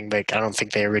just saying, like, I don't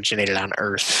think they originated on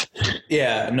Earth.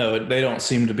 Yeah, no, they don't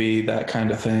seem to be that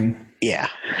kind of thing. Yeah.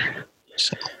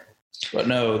 So. But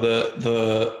no,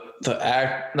 the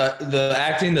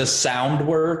acting, the sound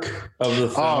work of the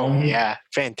film. Oh yeah,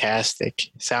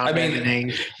 fantastic sound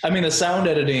editing. I mean, the sound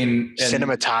editing,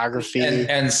 cinematography,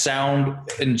 and sound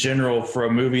in general for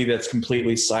a movie that's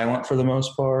completely silent for the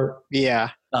most part. Yeah.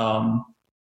 Well,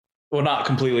 not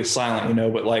completely silent,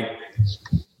 but like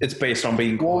it's based on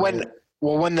being quiet.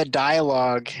 When the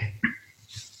dialogue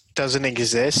doesn't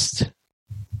exist,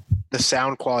 the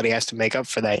sound quality has to make up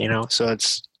for that. So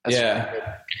that's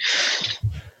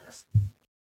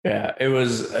Yeah, it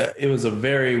was a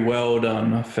very well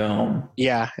done film.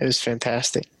 Yeah, it was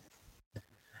fantastic.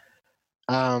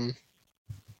 What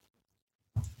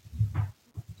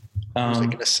was I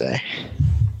gonna say?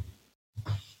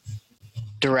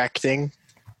 Directing,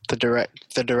 the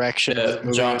direction of the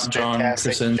movie was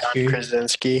fantastic. John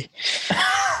Krasinski,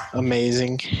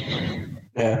 amazing.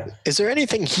 Yeah. Is there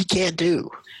anything he can't do?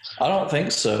 I don't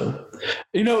think so.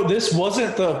 This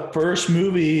wasn't the first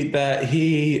movie that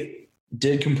he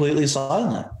did completely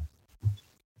silent.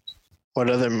 What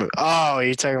other movie? Oh,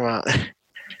 you're talking about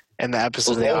in the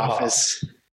episode of The Office.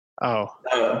 Oh.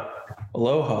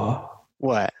 Aloha.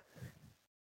 What?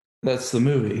 That's the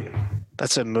movie.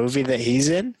 That's a movie that he's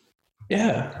in?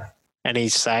 Yeah. And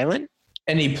he's silent?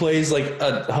 And he plays like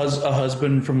a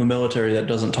husband from the military that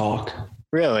doesn't talk.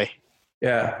 Really?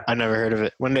 Yeah. I never heard of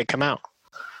it. When did it come out?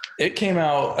 It came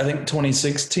out, I think,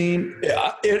 2016.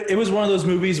 It was one of those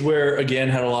movies where, again,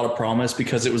 had a lot of promise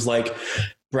because it was like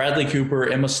Bradley Cooper,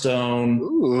 Emma Stone,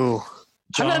 Ooh.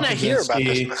 John How did I hear about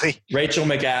this movie? Rachel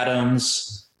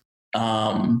McAdams,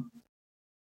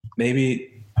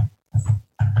 maybe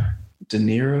De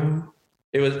Niro.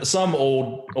 It was some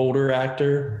older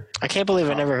actor. I can't believe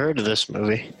I never heard of this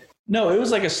movie. No, it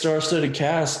was like a star-studded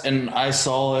cast, and I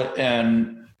saw it,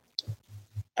 and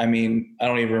I mean, I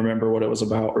don't even remember what it was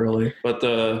about really, but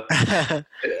I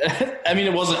mean,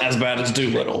 it wasn't as bad as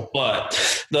Dolittle,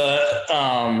 but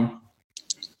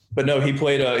but no, he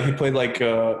played like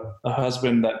a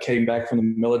husband that came back from the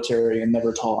military and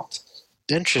never talked.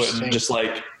 Interesting. But just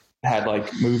like had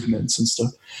like movements and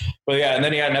stuff. But yeah, and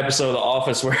then he had an episode of The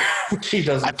Office where he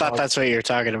doesn't. I thought that's what you were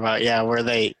talking about. Yeah, where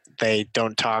they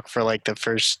don't talk for like the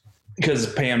first.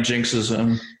 Because Pam jinxes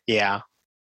him. Yeah.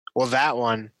 Well, that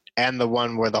one and the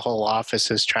one where the whole office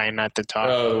is trying not to talk.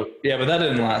 Oh, yeah, but that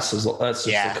didn't last as long. That's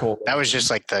just the cold open. That was just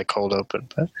like the cold open.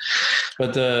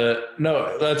 But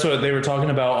no, that's what they were talking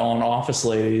about on Office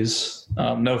Ladies.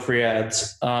 No free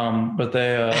ads. But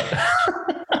they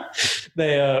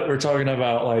they were talking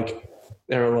about like,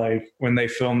 they were like, when they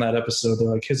filmed that episode, they're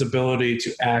like, his ability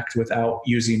to act without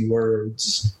using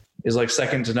words is like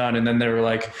second to none. And then they were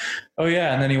like, oh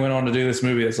yeah. And then he went on to do this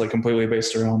movie that's like completely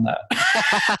based around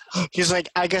that. He's like,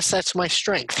 I guess that's my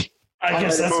strength. I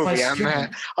guess that's my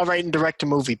strength. I'll write and direct a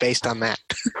movie based on that.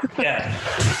 Yeah.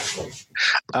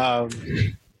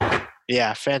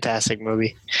 Yeah, fantastic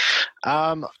movie.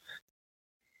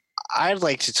 I'd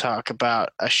like to talk about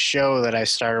a show that I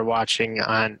started watching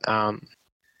on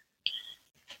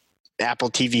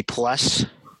Apple TV Plus.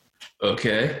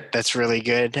 Okay. That's really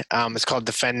good. It's called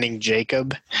Defending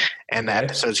Jacob, and the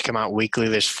episodes come out weekly.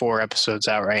 There's 4 episodes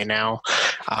out right now,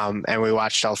 and we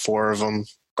watched all 4 of them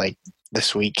like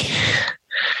this week.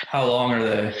 How long are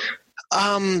they?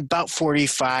 About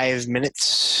 45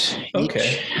 minutes each.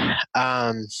 Okay.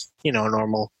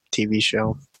 Normal TV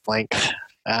show length.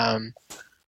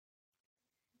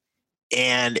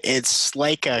 And it's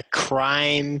like a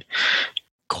crime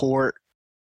court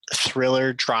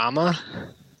thriller drama.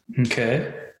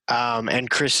 Okay. And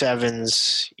Chris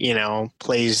Evans,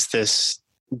 plays this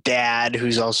dad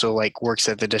who's also like works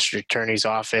at the district attorney's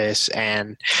office,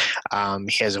 and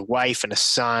he has a wife and a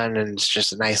son, and it's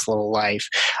just a nice little life.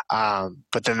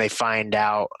 But then they find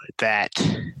out that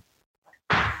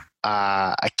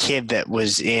a kid that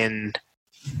was in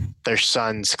their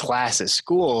son's class at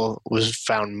school was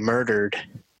found murdered,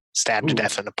 stabbed to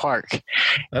death in a park.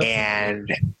 Okay.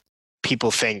 And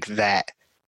people think that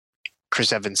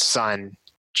Chris Evans' son,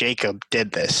 Jacob,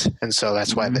 did this. And so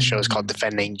that's why the show is called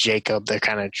Defending Jacob. They're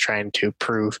kind of trying to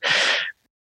prove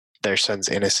their son's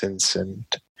innocence. And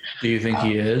do you think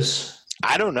he is?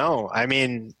 I don't know. I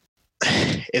mean,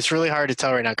 it's really hard to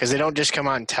tell right now because they don't just come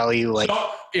out and tell you like.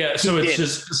 So it's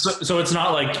just so it's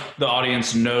not like the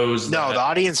audience knows. No, the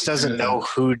audience doesn't know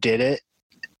who did it.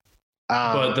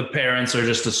 But the parents are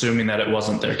just assuming that it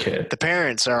wasn't their kid. The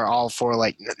parents are all for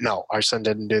like, no, our son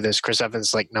didn't do this. Chris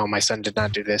Evans like, no, my son did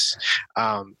not do this.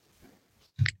 And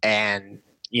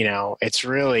it's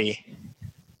really,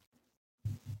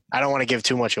 I don't want to give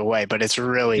too much away, but it's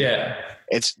really,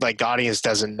 it's like the audience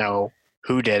doesn't know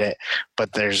who did it,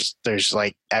 but there's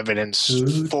like evidence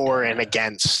for and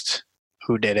against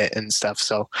who did it and stuff.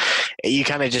 So you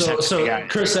kind of just have to figure out.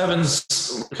 Chris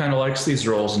Evans kind of likes these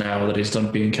roles now that he's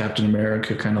done being Captain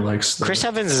America. Kind of likes. Chris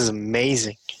Evans is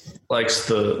amazing. Likes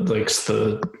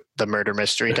the murder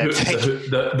mystery type thing.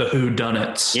 The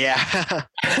whodunits. Yeah.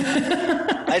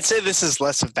 I'd say this is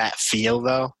less of that feel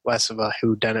though, less of a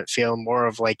whodunit feel, more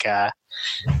of like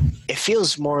it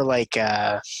feels more like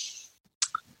a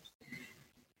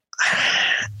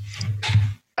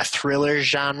thriller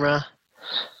genre.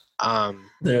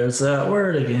 There's that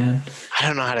word again. I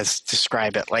don't know how to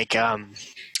describe it. Like, the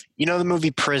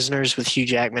movie Prisoners with Hugh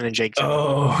Jackman and Jake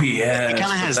Gyllenhaal? Oh, yeah. It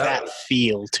kind of has that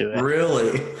feel to it.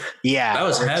 Really? Yeah. That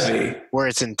was heavy. Where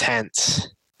it's intense.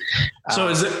 So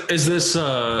is this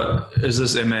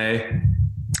MA?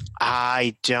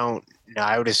 I don't know.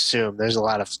 I would assume there's a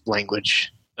lot of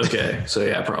language. Okay. So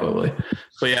yeah, probably.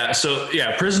 But yeah,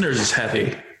 Prisoners is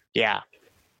heavy. Yeah.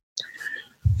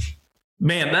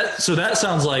 Man, that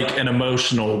sounds like an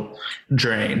emotional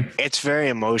drain. It's very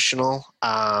emotional.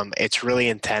 It's really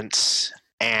intense,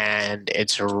 and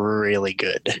it's really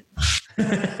good.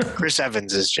 Chris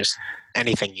Evans is just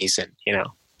anything he's in,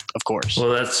 of course. Well,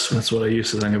 that's what I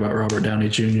used to think about Robert Downey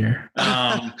Jr.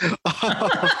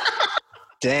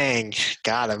 Dang,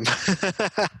 got him.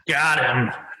 Got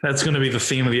him. That's going to be the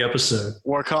theme of the episode.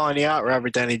 We're calling you out,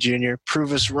 Robert Downey Jr.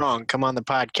 Prove us wrong. Come on the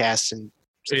podcast and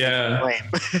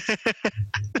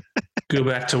go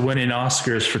back to winning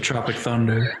Oscars for Tropic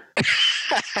Thunder.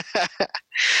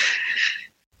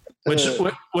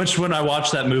 Which when I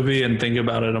watch that movie and think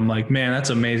about it, I'm like, man,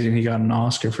 that's amazing. He got an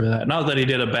Oscar for that. Not that he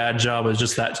did a bad job. It's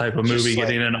just that type of movie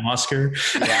getting an Oscar.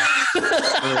 Yeah,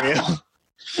 for real.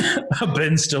 A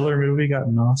Ben Stiller movie got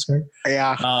an Oscar.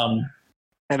 Yeah.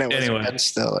 And it was Anyway. Ben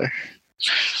Stiller.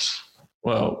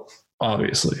 Well,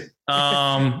 obviously.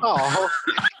 Oh,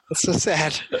 that's so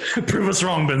sad. Prove us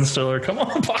wrong, Ben Stiller. Come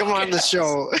on, podcast. Come on the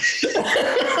show.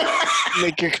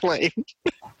 Make your claim.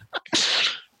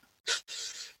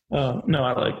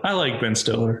 No, I like Ben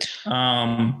Stiller.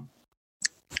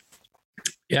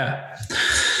 Yeah.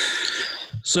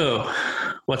 So,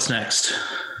 what's next?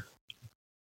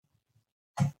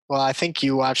 Well, I think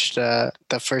you watched the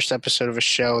first episode of a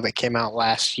show that came out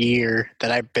last year that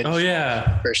I binged. Oh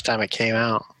yeah, the first time it came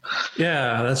out.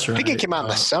 Yeah, that's right. I think it came out in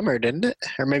the summer, didn't it?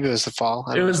 Or maybe it was the fall.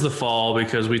 It was the fall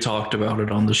because we talked about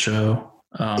it on the show.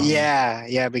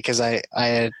 Yeah, because I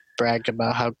had bragged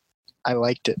about how I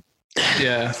liked it.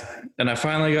 Yeah, and I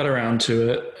finally got around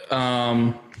to it.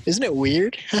 Isn't it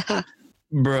weird?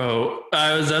 Bro,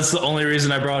 that's the only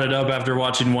reason I brought it up after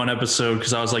watching one episode,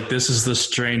 because I was like, this is the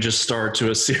strangest start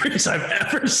to a series I've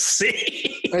ever seen.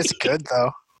 It's good,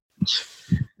 though.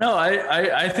 No,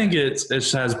 I think it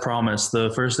has promise. The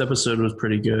first episode was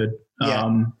pretty good.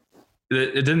 Yeah.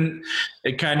 After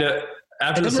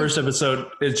the first episode,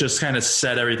 it just kind of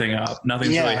set everything up.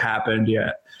 Nothing's really happened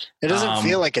yet. It doesn't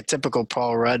feel like a typical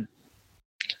Paul Rudd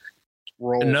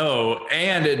role. No,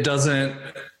 and it doesn't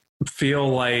feel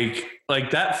like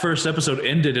that first episode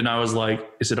ended and I was like,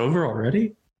 is it over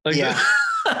already? Like, yeah.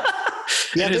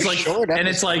 And it's like short episodes. And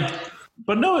it's like,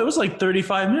 but no, it was like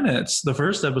 35 minutes the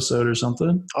first episode or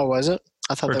something. Oh, was it?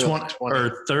 I thought or 20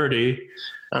 or 30.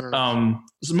 I don't know.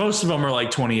 So most of them are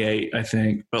like 28, I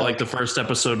think, but like the first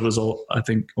episode was I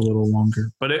think a little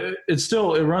longer, but it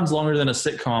runs longer than a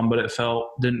sitcom, but it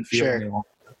didn't feel any longer.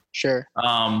 Sure.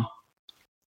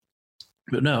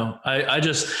 But no, I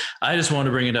just wanted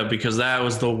to bring it up because that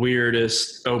was the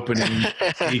weirdest opening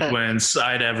sequence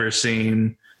I'd ever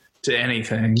seen to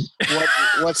anything.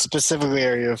 What specifically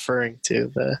are you referring to?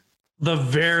 The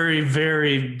very,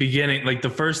 very beginning, like the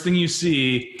first thing you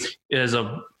see is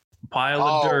a pile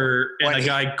of dirt and a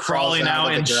guy crawling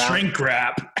out in shrink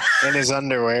wrap. In his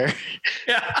underwear.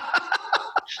 Yeah.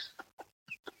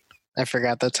 I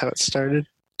forgot that's how it started.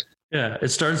 Yeah, it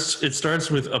starts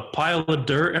with a pile of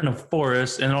dirt in a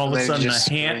forest, and all of a sudden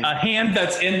a hand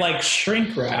that's in like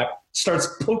shrink wrap starts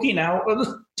poking out of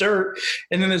the dirt,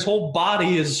 and then his whole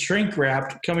body is shrink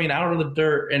wrapped coming out of the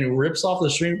dirt, and he rips off the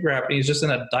shrink wrap, and he's just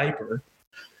in a diaper.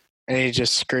 And he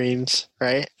just screams,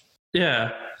 right?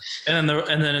 Yeah, and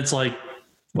then it's like,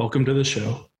 welcome to the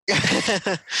show.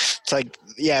 It's like,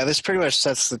 yeah, this pretty much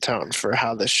sets the tone for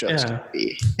how this show's gonna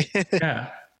be.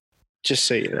 Yeah, just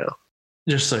so you know.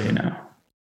 Just so you know.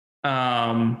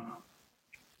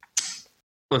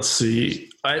 Let's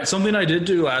see. Something I did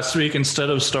do last week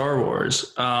instead of Star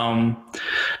Wars. I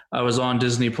was on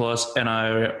Disney Plus and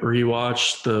I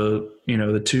rewatched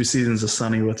the 2 seasons of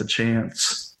Sunny with a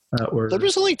Chance. There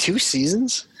was only 2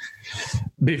 seasons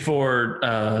before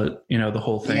the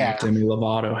whole thing with Demi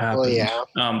Lovato happened. Well, yeah.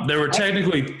 There were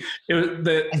technically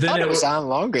it was on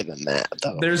longer than that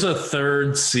though. There's a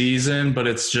 3rd season, but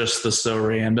it's just the So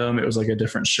Random. It was like a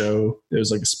different show. It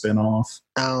was like a spinoff.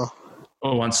 Oh.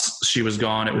 Once she was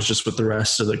gone, it was just with the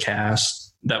rest of the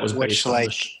cast. That was based on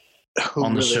who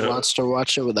on the really show. Wants to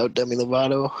watch it without Demi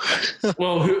Lovato?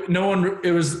 Well, no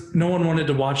one wanted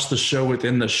to watch the show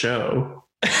within the show.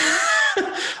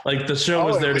 Like the show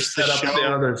was there to set up the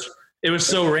others. It was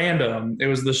So Random. It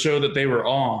was the show that they were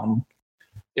on,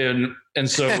 and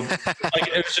so like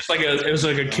it was just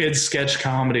like a kid's sketch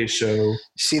comedy show.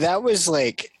 See, that was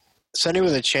like Sunny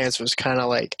with a Chance was kind of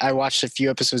like I watched a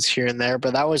few episodes here and there,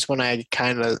 but that was when I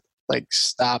kind of like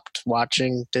stopped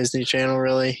watching Disney Channel.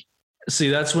 Really.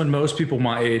 See, that's when most people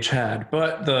my age had,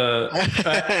 but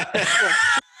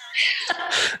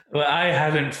but I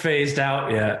haven't phased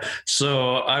out yet.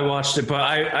 So I watched it, but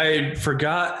I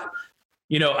forgot,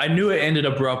 I knew it ended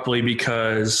abruptly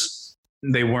because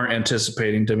they weren't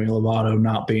anticipating Demi Lovato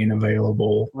not being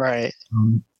available. Right.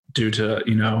 Due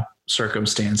to,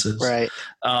 circumstances. Right.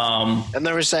 And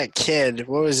there was that kid,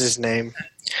 what was his name?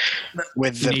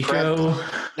 With the Nico?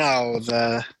 No,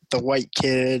 the white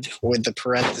kid with the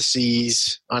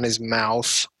parentheses on his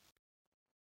mouth.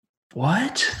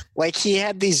 What? Like he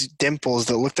had these dimples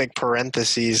that looked like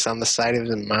parentheses on the side of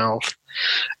his mouth.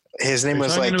 His name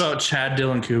was talking about Chad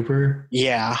Dylan Cooper?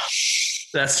 Yeah.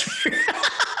 That's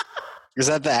Is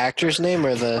that the actor's name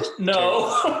or the?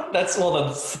 No, that's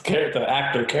the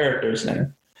actor character's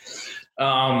name.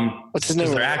 What's his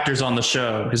name? They're actors on the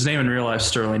show. His name in real life,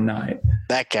 Sterling Knight.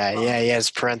 That guy. Yeah, he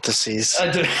has parentheses.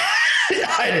 I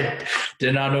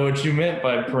did not know what you meant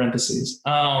by parentheses.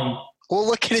 Well,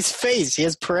 look at his face. He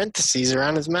has parentheses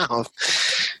around his mouth.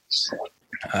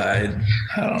 I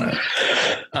don't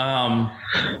know.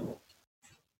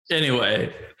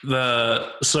 Anyway,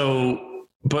 so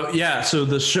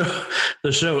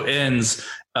the show ends.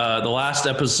 The last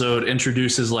episode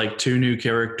introduces like 2 new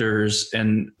characters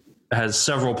and has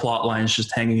several plot lines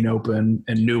just hanging open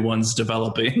and new ones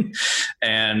developing,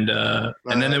 and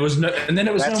then it was no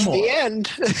more. The end.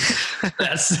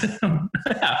 That's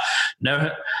yeah.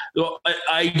 No, well,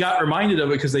 I got reminded of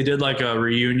it because they did like a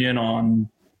reunion on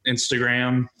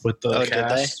Instagram with the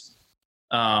cast.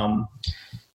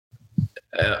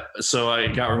 So I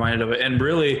got reminded of it, and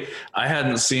really, I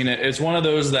hadn't seen it. It's one of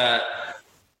those that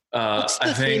What's the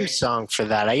I think theme song for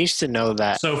that? I used to know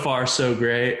that. So Far So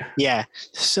Great. Yeah,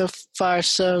 so far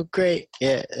so great.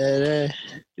 Yeah,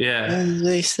 Yeah. at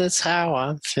least that's how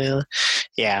I'm feeling.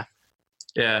 Yeah.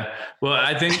 Yeah. Well,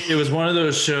 I think it was one of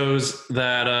those shows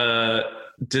that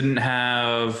didn't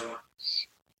have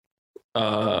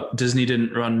Disney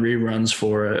didn't run reruns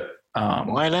for it.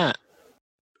 Why not?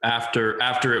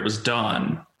 After it was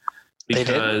done,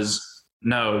 because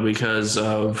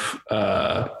of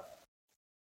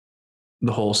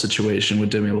the whole situation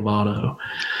with Demi Lovato.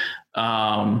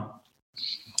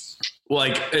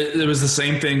 Like it was the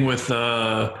same thing with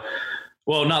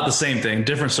well, not the same thing,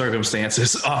 different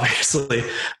circumstances, obviously.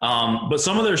 But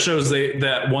some of their shows,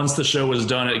 that once the show was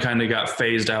done, it kind of got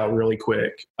phased out really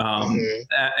quick. It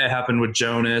happened with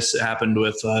Jonas. It happened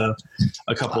with a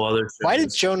couple other shows. Why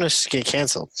did Jonas get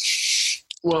canceled?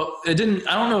 Well, it didn't.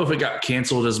 I don't know if it got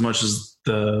canceled as much as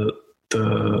the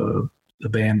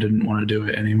band didn't want to do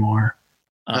it anymore.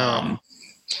 So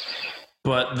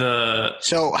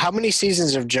how many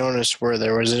seasons of Jonas were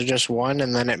there? Was it just one,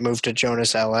 and then it moved to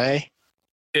Jonas LA?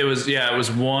 It was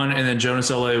 1, and then Jonas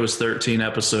LA was 13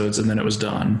 episodes, and then it was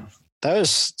done. That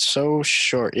was so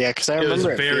short. Yeah, because I remember it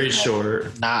was very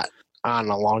short, not on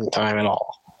a long time at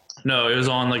all. No, it was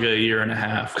on like a year and a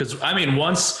half. Because I mean,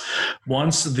 once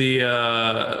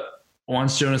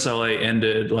Jonas LA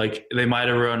ended, like they might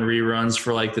have run reruns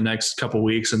for like the next couple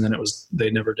weeks, and then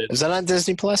they never did. Is that on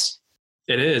Disney Plus?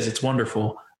 It is. It's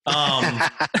wonderful.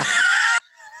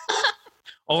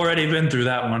 Already been through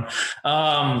that one.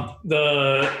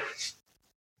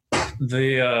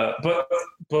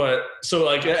 But so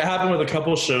like it happened with a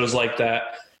couple of shows like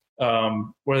that,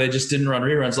 where they just didn't run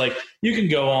reruns. Like you can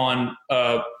go on,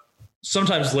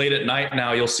 sometimes late at night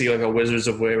now you'll see like a Wizards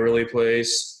of Waverly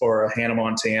Place or a Hannah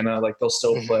Montana, like they'll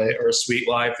still play, or a Sweet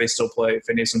Life. They still play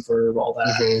Phineas and Ferb, all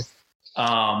that.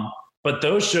 But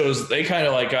those shows, they kind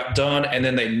of like got done and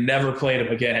then they never played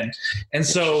them again. And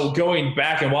so going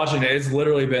back and watching it, it's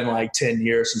literally been like 10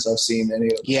 years since I've seen any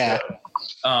of them. Yeah.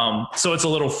 So it's a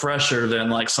little fresher than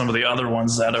like some of the other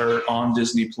ones that are on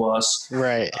Disney Plus.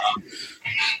 Right.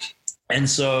 And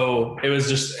so it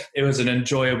was an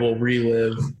enjoyable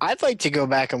relive. I'd like to go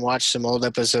back and watch some old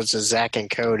episodes of Zack and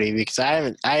Cody because I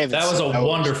haven't. That was a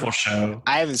wonderful show.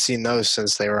 I haven't seen those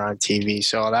since they were on TV.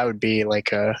 So that would be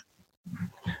like a.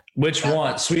 Which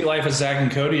one? Sweet Life of Zack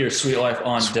and Cody or Sweet Life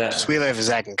on Deck? Sweet Life of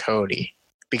Zack and Cody.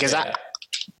 Because I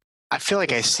feel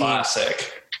like I've seen.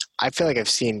 Classic. I feel like I've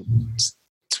seen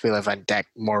Sweet Life on Deck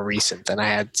more recent than I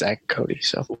had Zack and Cody.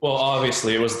 So. Well,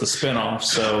 obviously it was the spinoff,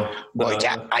 so.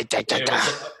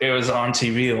 It was on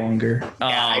TV longer.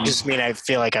 Yeah, I just mean I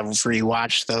feel like I've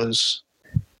rewatched those.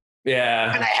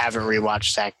 Yeah. And I haven't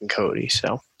rewatched Zack and Cody,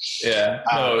 so. Yeah.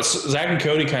 Zack and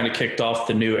Cody kind of kicked off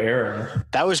the new era.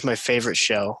 That was my favorite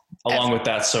show. Along with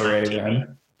That's So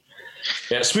Raven.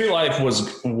 Yeah, Sweet Life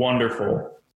was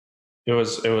wonderful. It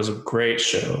was a great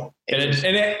show. And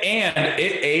it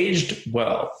aged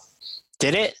well.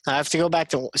 Did it? I have to go back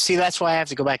to see. That's why I have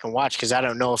to go back and watch because I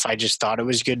don't know if I just thought it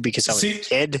was good because I was a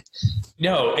kid.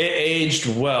 No, it aged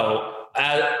well.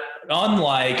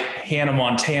 Unlike Hannah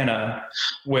Montana,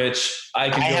 which I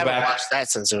haven't watched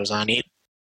that since it was on it.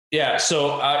 Yeah,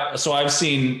 so I've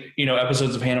seen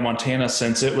episodes of Hannah Montana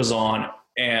since it was on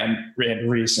and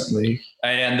recently,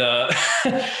 and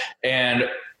and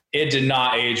it did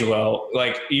not age well.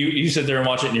 Like you sit there and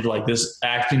watch it and you're like, this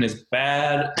acting is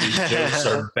bad. These jokes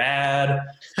are bad.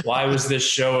 Why was this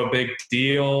show a big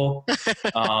deal?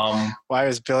 Why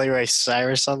was Billy Ray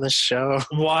Cyrus on this show?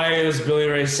 Why is Billy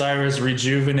Ray Cyrus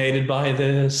rejuvenated by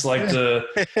this? Like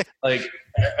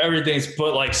everything's,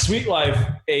 but like Sweet Life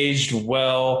aged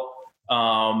well.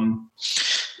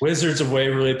 Wizards of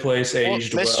Waverly Place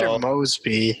aged well. Mr.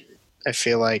 Mosby, I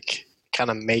feel like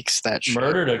kind of makes that show.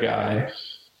 Murdered a guy.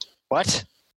 What?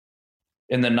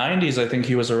 In the 90s, I think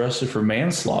he was arrested for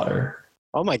manslaughter.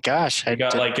 Oh my gosh. He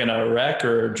got like in a wreck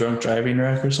or a drunk driving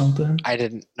wreck or something. I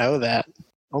didn't know that.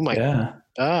 Oh my God.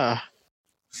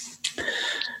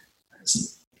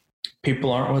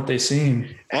 People aren't what they seem.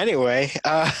 Anyway,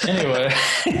 Anyway,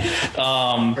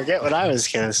 forget what I was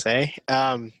gonna say.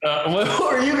 what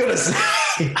were you gonna say?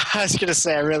 I was gonna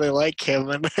say I really like him,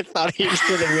 and I thought he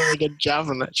did a really good job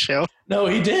on that show. No,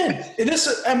 he did. It is.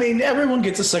 I mean, everyone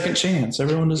gets a second chance.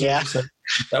 Everyone deserves a second.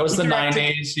 That was the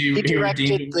 '90s. He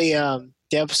directed the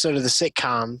episode of the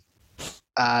sitcom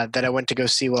that I went to go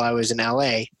see while I was in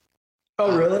LA.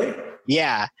 Oh, really?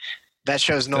 Yeah, that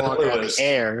show's no longer on the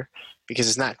air because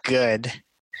it's not good.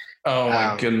 Oh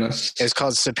my goodness! It's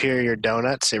called Superior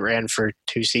Donuts. It ran for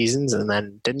 2 seasons and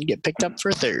then didn't get picked up for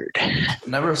a 3rd.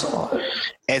 Never saw it.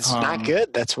 It's not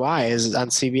good. That's why it's on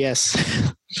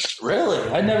CBS. Really?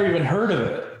 I never even heard of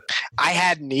it. I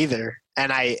hadn't either,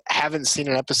 and I haven't seen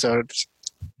an episode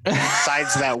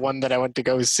besides that one that I went to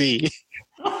go see.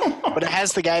 But it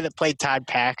has the guy that played Todd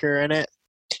Packer in it.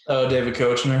 Oh, David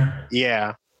Koechner?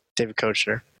 Yeah, David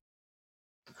Koechner.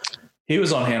 He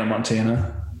was on Hannah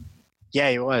Montana. Yeah,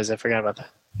 he was. I forgot about that.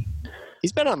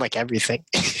 He's been on like everything.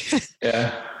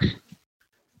 Yeah.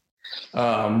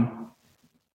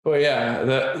 But yeah,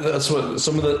 that's what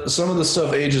some of the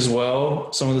stuff ages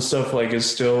well. Some of the stuff like is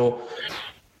still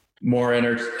more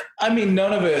I mean,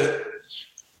 none of it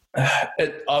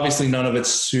obviously none of it's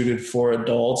suited for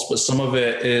adults, but some of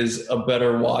it is a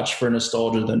better watch for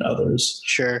nostalgia than others.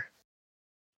 Sure.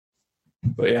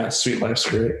 But yeah, Sweet Life's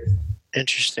great.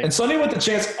 Interesting. And Sunny with a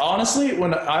Chance, honestly,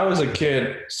 when I was a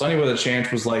kid, Sunny with a Chance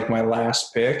was like my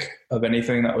last pick of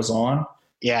anything that was on.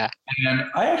 Yeah. And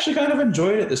I actually kind of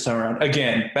enjoyed it this time around.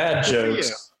 Again, bad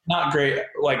jokes, not great,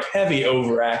 like heavy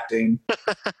overacting,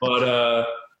 but a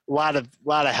lot of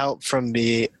help from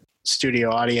the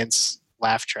studio audience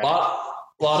laugh track. A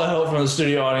lot of help from the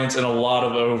studio audience and a lot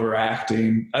of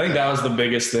overacting. I think that was the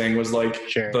biggest thing was like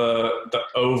the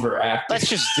overacting. That's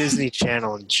just Disney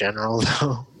Channel in general,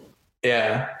 though.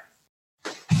 Yeah.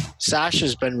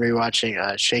 Sasha's been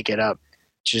rewatching Shake It Up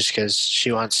just because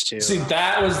she wants to. See,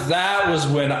 that was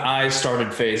when I started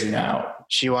phasing out.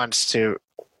 She wants to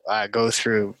go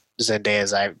through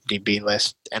Zendaya's IMDb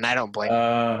list, and I don't blame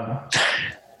her.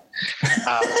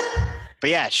 But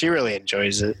yeah, she really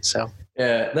enjoys it. So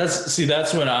yeah,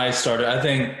 that's when I started. I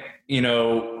think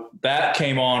that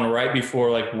came on right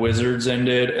before like Wizards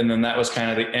ended, and then that was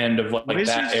kind of the end of like Wizards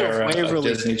that era of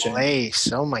Disney Channel.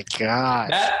 Oh my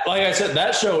gosh! That, like I said,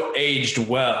 that show aged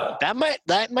well. That might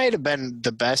have been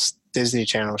the best Disney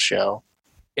Channel show.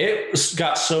 It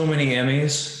got so many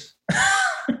Emmys.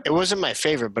 It wasn't my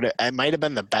favorite, but it might have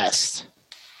been the best.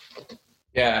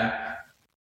 Yeah,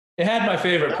 it had my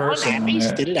favorite person.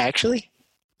 Emmys? Did it actually?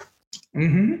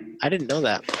 Mm-hmm. I didn't know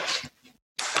that.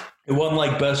 It won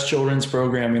like best children's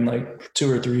programming like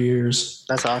 2 or 3 years.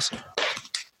 That's awesome.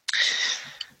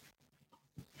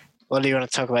 Well, do you want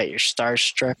to talk about your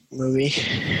Starstruck movie?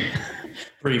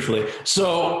 Briefly.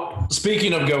 So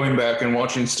speaking of going back and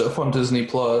watching stuff on Disney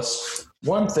Plus,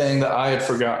 one thing that I had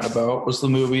forgotten about was the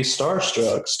movie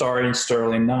Starstruck, starring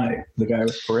Sterling Knight, the guy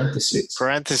with parentheses.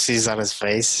 Parentheses on his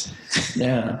face.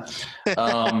 Yeah.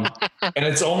 And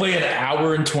it's only an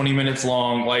hour and 20 minutes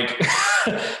long. Like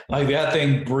that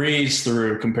thing breezed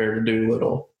through compared to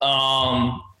Dolittle.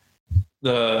 And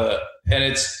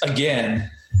it's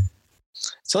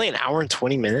only an hour and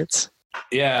 20 minutes.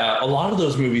 Yeah, a lot of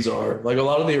those movies are like a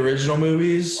lot of the original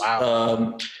movies.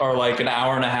 Wow. Are like an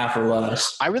hour and a half or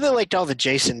less. I really liked all the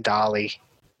Jason Dolly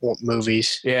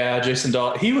movies. Yeah, Jason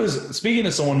Dolly. He was, speaking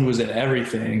of someone who was in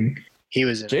everything.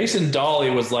 Jason Dolly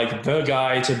was like the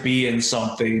guy to be in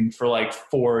something for like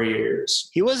 4 years.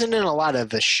 He wasn't in a lot of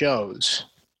the shows.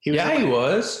 He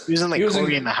was. He was in like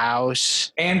Corey in the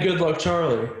House and Good Luck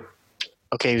Charlie.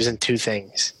 Okay, he was in 2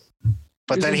 things.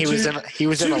 But then he was in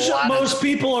a lot. Most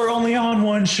people are only on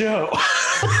one show.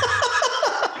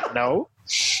 No,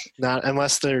 not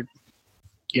unless they're,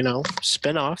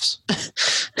 spinoffs.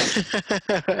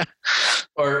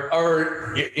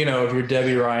 or if you're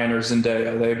Debbie Ryan or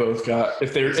Zendaya, they both got.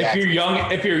 If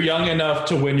you're young enough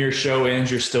to when your show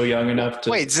ends, you're still young enough to.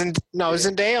 Wait,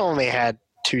 Zendaya only had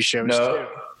 2 shows. No,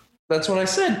 that's what I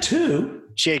said. 2.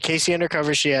 She had Casey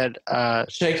Undercover. She had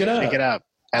Shake It Up.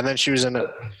 And then she was in a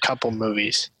couple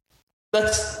movies.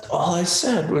 That's all I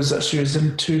said was that she was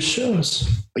in 2 shows.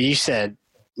 But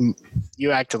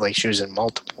you acted like she was in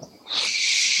multiple.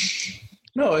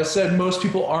 No, I said most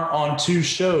people aren't on 2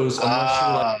 shows unless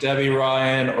you're like Debbie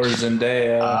Ryan or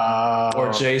Zendaya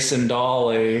or Jason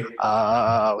Dolly.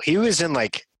 He was in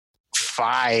like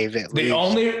 5 at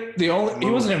least. He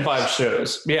wasn't in 5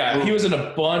 shows. Yeah, he was in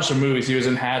a bunch of movies. He was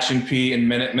in Hatch and Pete and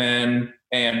Minutemen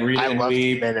and Read and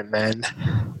Weep. Minutemen.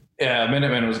 Yeah,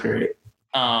 Minutemen was great.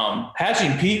 Hatch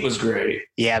and Pete was great.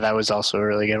 Yeah, that was also a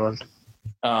really good one.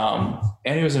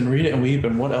 And he was in Read It and Weep,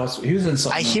 and what else? He was in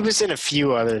something. He was in a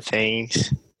few other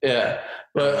things. Yeah,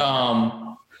 but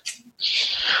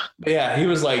yeah, he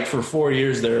was like for 4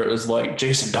 years there. It was like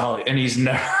Jason Dolly, and he's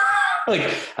never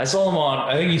like I saw him on.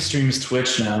 I think he streams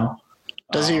Twitch now.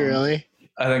 Does he really?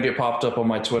 I think it popped up on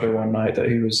my Twitter one night that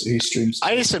he streams.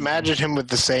 I just imagined him with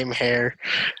the same hair.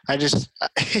 You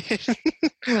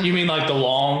mean like the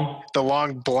long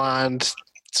blonde?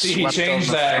 See, he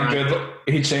changed that in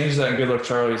Good Luck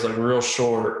Charlie. He's like real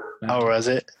short. Oh, was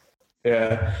it?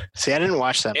 Yeah. See, I didn't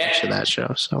watch that much of that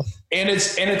show, so. And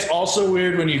it's also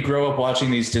weird when you grow up watching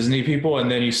these Disney people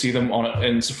and then you see them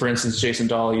and for instance, Jason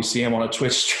Dolly, you see him on a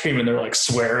Twitch stream and they're like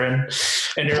swearing,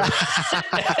 and you're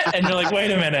and you're like, wait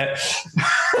a minute.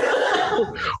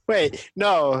 Wait,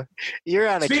 no, you're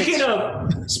on a.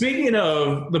 Speaking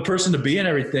of the person to be and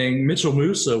everything, Mitchell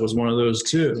Musso was one of those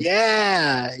too.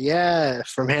 Yeah,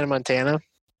 from Hannah Montana.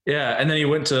 Yeah, and then he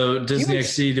went to Disney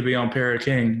XD to be on Pair of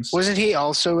Kings. Wasn't he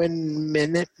also in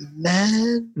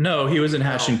Minutemen? No, he was in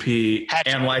Hatch and Pete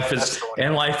and Life is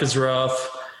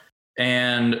Rough.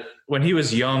 And when he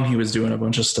was young, he was doing a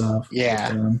bunch of stuff.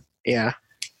 Yeah.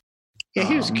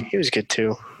 He was good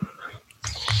too.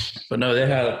 But no, they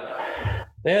had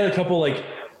a couple like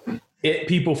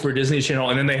people for Disney Channel,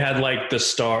 and then they had like the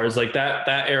stars. Like that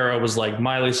era was like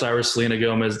Miley Cyrus, Selena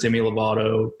Gomez, Demi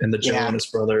Lovato, and the Jonas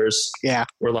Brothers. Yeah,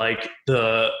 were like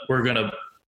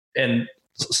and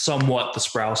somewhat the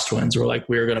Sprouse twins were like,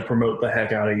 we're gonna promote the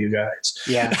heck out of you guys.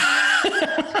 Yeah.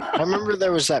 I remember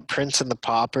there was that Prince and the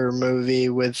Pauper movie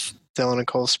with Dylan and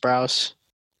Cole Sprouse.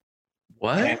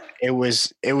 What? And it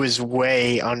was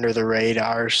way under the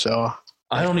radar, so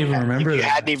I don't even remember that. You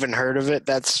hadn't even heard of it.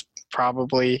 That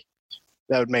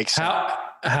would make sense.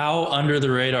 How under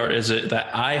the radar is it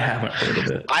that I haven't heard of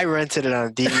it? I rented it on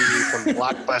a DVD from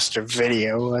Blockbuster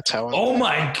Video. That's how. Oh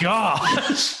my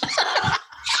gosh!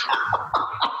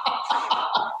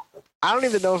 I don't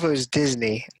even know if it was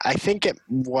Disney. I think it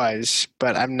was,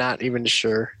 but I'm not even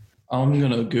sure. I'm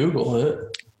gonna Google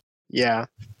it. Yeah.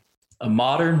 A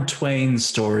Modern Twain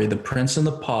Story: The Prince and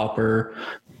the Pauper,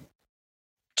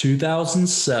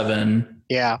 2007.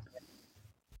 Yeah.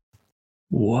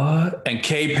 What? And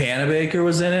Kay Panabaker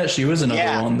was in it. She was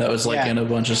another one that was like in a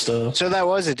bunch of stuff. So that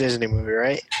was a Disney movie,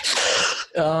 right?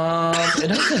 It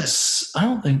doesn't. I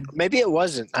don't think. Maybe it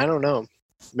wasn't. I don't know.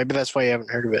 Maybe that's why you haven't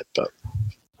heard of it. But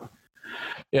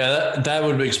yeah, that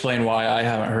would explain why I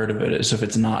haven't heard of it. Is if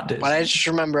it's not Disney. But I just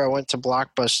remember I went to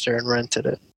Blockbuster and rented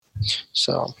it.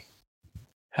 So.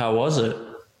 How was it?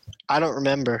 I don't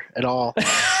remember at all.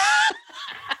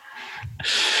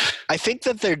 I think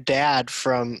that their dad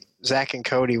from Zach and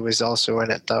Cody was also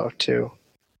in it, though, too.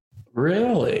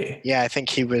 Really? Yeah, I think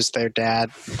he was their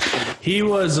dad. He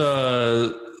was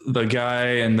the guy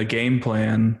in the Game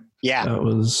Plan. Yeah. That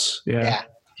was, Yeah,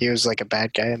 he was like a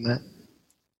bad guy in that.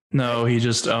 No, he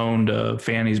just owned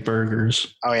Fanny's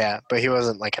Burgers. Oh, yeah, but he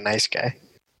wasn't like a nice guy.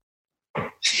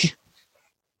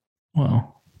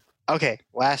 Well. Okay,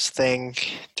 last thing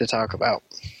to talk about.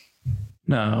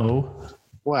 No.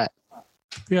 What?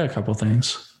 We got a couple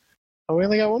things. Oh, we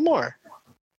only got one more.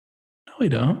 No, we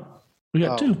don't. We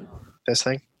got two. This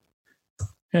thing?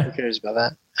 Yeah. Who cares about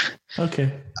that?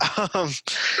 Okay.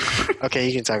 Okay,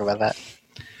 you can talk about that.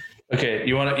 Okay,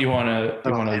 you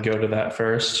wanna go to that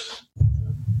first?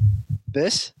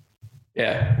 This?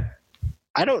 Yeah.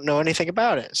 I don't know anything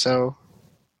about it, so.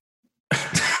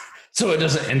 So it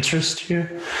doesn't interest you?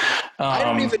 I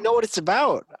don't even know what it's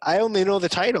about. I only know the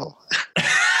title.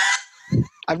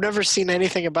 I've never seen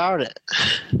anything about it.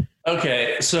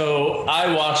 Okay, so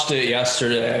I watched it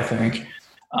yesterday, I think.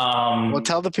 Well,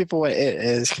 tell the people what it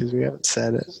is, because we haven't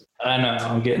said it. I know,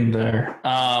 I'm getting there.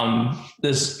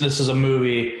 This is a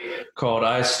movie called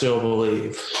I Still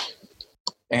Believe.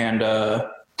 And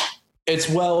it's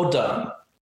well done.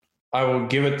 I will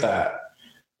give it that.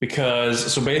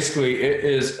 Because, so basically, it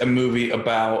is a movie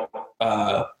about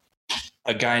a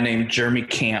guy named Jeremy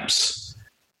Camp's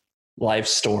life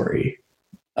story.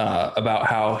 About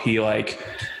how he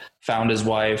found his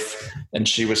wife and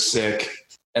she was sick,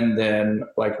 and then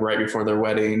right before their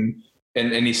wedding,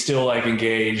 and he's still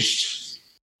engaged.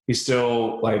 He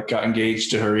still got engaged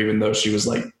to her even though she was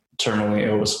terminally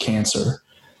ill with cancer,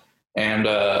 and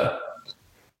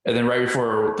then right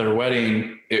before their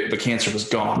wedding, the cancer was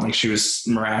gone. She was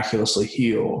miraculously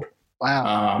healed.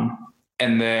 Wow.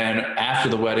 And then after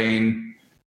the wedding,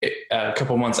 a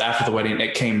couple months after the wedding,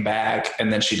 it came back,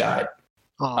 and then she died.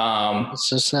 Oh, it's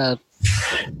so sad.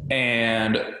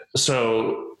 And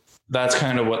so that's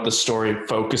kind of what the story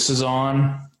focuses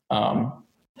on,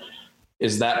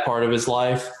 is that part of his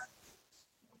life.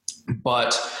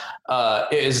 But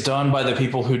It is done by the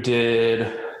people who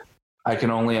did I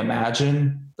Can Only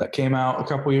Imagine, that came out a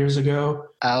couple years ago.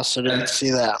 I also didn't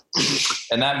see that.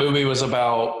 And that movie was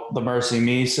about the Mercy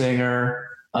Me singer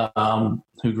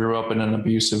who grew up in an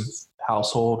abusive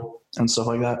household and stuff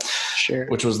like that. Sure.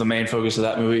 Which was the main focus of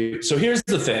that movie. So here's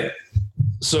the thing.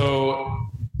 So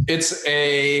it's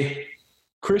a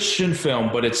Christian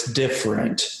film, but it's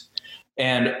different.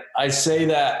 And I say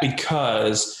that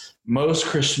because most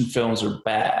Christian films are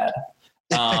bad.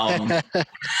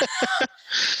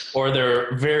 Or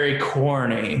they're very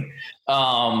corny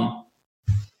and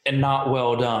not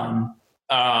well done.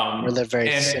 Or they're very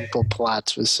simple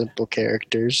plots with simple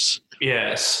characters.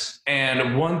 Yes.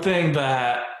 And one thing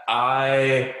that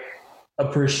I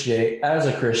appreciate as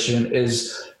a Christian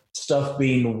is stuff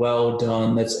being well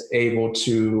done that's able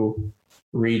to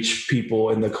reach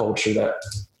people in the culture that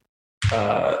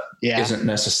isn't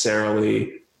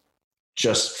necessarily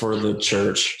just for the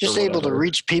church. Just able to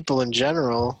reach people in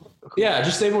general. Yeah,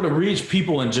 just able to reach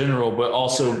people in general, but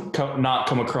also not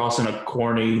come across in a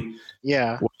corny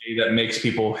way that makes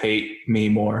people hate me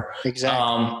more.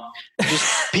 Exactly.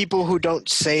 Just people who don't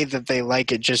say that they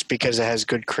like it just because it has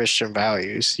good Christian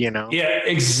values, you know? Yeah,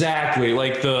 exactly.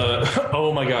 Like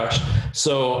oh my gosh.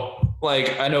 So,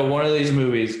 like, I know one of these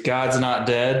movies, God's Not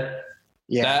Dead.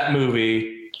 Yeah. That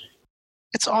movie.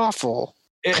 It's awful.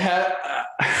 It had,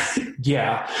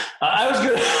 I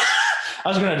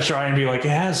was gonna try and be like, it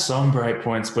has some bright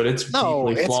points, but it's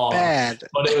deeply flawed. Bad.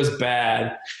 But it was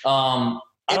bad. I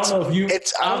don't know if you.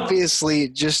 It's obviously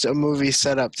just a movie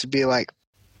set up to be like,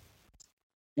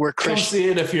 we're Christian. Come see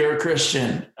it if you're a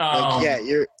Christian.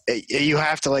 You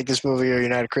have to like this movie or you're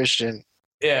not a Christian.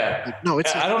 Yeah. No,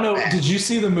 it's. I don't know. Bad. Did you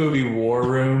see the movie War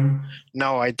Room?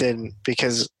 No, I didn't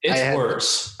because it's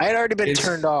worse. I had already been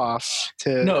turned off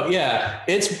to. No, yeah,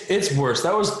 it's worse.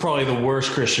 That was probably the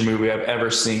worst Christian movie I've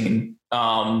ever seen.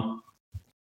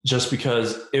 Just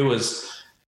because it was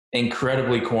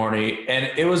incredibly corny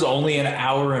and it was only an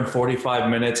hour and 45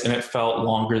 minutes and it felt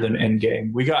longer than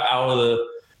Endgame. We got out of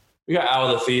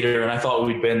the theater and I thought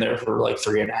we'd been there for like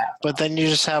 3.5 hours. But then you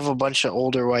just have a bunch of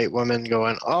older white women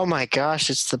going, "Oh my gosh,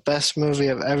 it's the best movie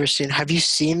I've ever seen. Have you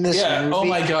seen this movie?" Oh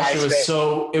my gosh, it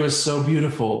was so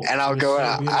beautiful. And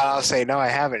I'll say, "No, I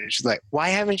haven't." And she's like, "Why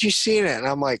haven't you seen it?" And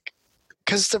I'm like,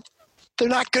 "Because they're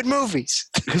not good movies."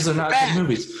 Because they're not good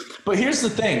movies. But here's the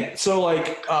thing. So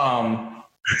like, so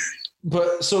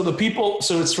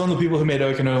it's from the people who made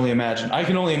I Can Only Imagine. I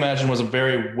Can Only Imagine was a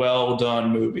very well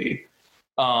done movie.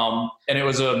 And it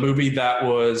was a movie that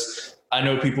I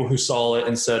know people who saw it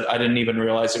and said, I didn't even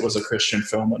realize it was a Christian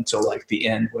film until like the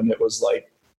end when it was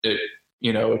like, it,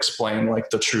 explained like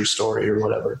the true story or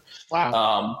whatever.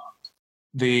 Wow.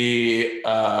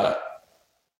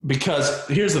 Because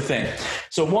here's the thing.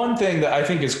 So one thing that I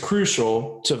think is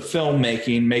crucial to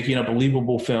filmmaking, making a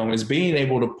believable film, is being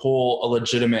able to pull a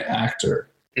legitimate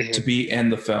actor to be in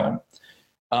the film.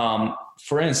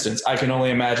 For instance, I Can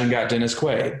Only Imagine got Dennis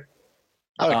Quaid.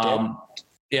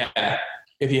 Yeah.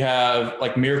 If you have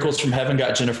like Miracles from Heaven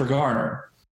got Jennifer Garner.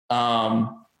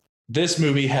 This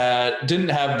movie didn't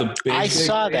have the big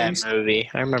saw names, that movie.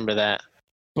 I remember that.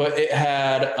 But it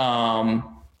had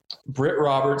Britt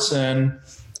Robertson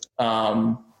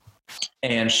and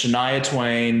Shania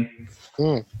Twain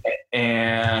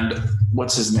and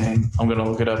what's his name? I'm going to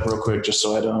look it up real quick just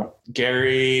so I don't.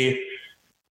 Gary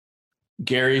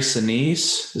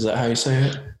Sinise. Is that how you say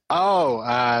it?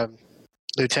 Oh,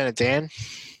 Lieutenant Dan?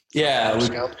 Yeah,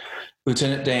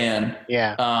 Lieutenant Dan.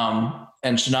 Yeah.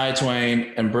 And Shania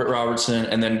Twain and Britt Robertson,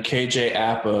 and then KJ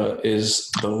Apa is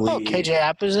the lead. Oh, KJ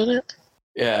Appa's in it?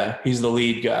 Yeah, he's the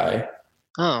lead guy.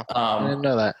 Oh, I didn't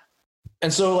know that.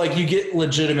 And so, like, you get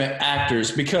legitimate actors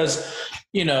because,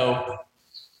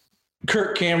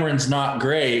 Kirk Cameron's not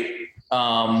great,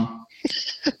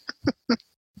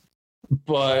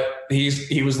 but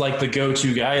he was like the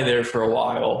go-to guy there for a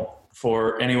while.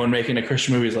 For anyone making a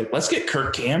Christian movie, is like, let's get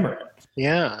Kirk Cameron.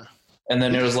 Yeah. And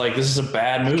then it was like, this is a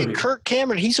bad movie. Kirk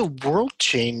Cameron, he's a world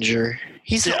changer.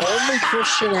 He's the only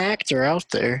Christian actor out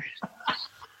there.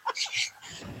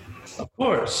 Of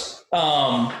course.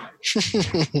 And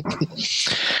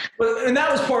that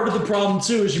was part of the problem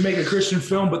too, is you make a Christian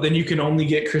film, but then you can only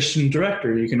get Christian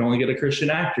director. You can only get a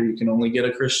Christian actor. You can only get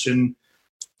a Christian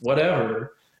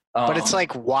whatever. But it's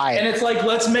like, why? And it's like,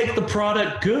 let's make the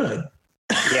product good.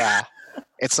 Yeah.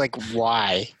 It's like,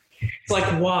 why? It's like,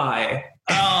 why?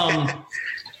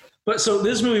 But so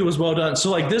this movie was well done.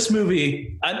 So like this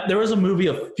movie, there was a movie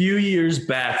a few years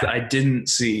back that I didn't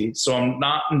see. So I'm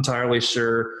not entirely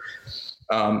sure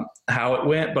how it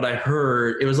went, but I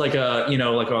heard it was like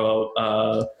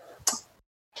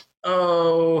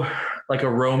like a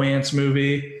romance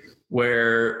movie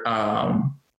where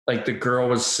like the girl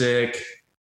was sick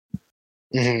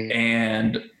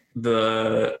and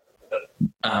the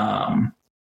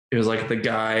it was like the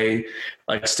guy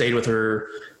like stayed with her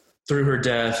through her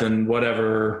death and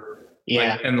whatever.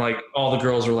 Yeah. Like, and like all the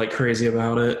girls were like crazy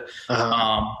about it.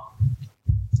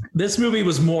 This movie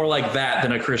was more like that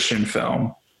than a Christian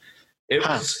film.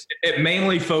 It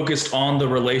mainly focused on the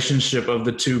relationship of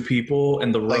the two people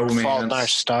and the like romance. Fault in Our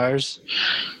Stars.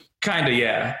 Kind of,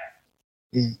 yeah.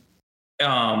 It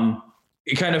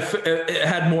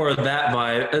had more of that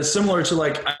vibe, similar to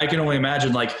like I Can Only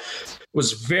Imagine. Like,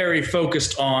 was very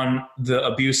focused on the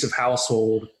abusive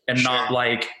household and not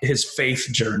like his faith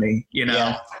journey, you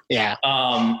know? Yeah.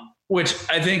 Which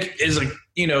I think is a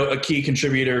key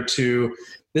contributor to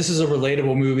this is a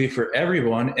relatable movie for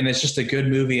everyone. And it's just a good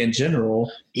movie in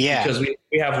general. Yeah. Because we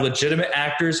have legitimate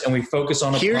actors and we focus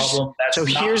on a problem that's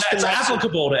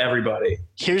applicable to everybody.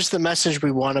 Here's the message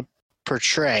we want to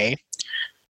portray.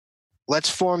 Let's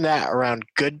form that around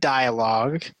good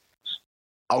dialogue,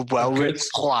 a well-written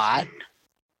plot,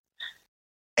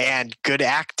 and good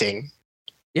acting.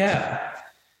 Yeah.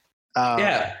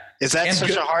 Is that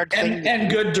such a hard thing? And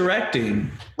good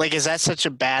directing. Like, is that such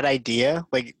a bad idea?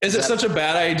 Like, is it such a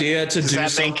bad idea to do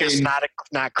something? Does that make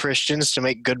us not Christians to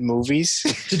make good movies?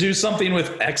 To do something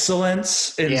with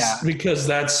excellence? Because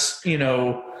that's,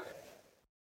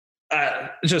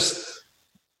 just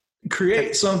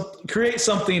create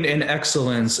something in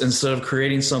excellence instead of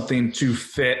creating something to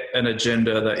fit an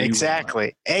agenda that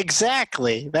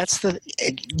exactly that's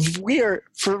we are,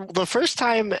 for the first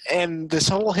time in this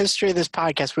whole history of this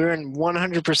podcast, we're in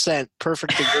 100%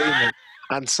 perfect agreement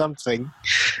on something.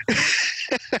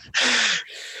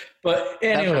 But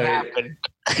anyway,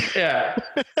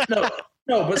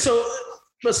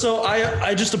 But so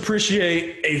I just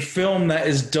appreciate a film that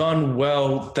is done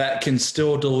well that can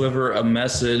still deliver a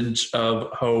message of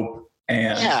hope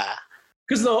and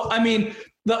because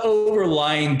the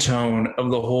overlying tone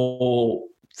of the whole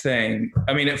thing,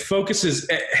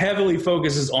 it heavily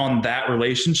focuses on that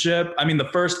relationship. The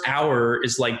first hour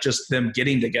is like just them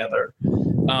getting together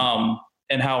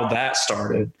and how that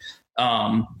started.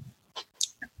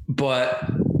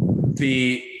 But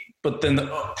then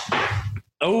the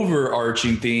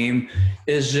overarching theme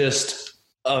is just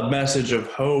a message of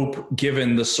hope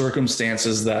given the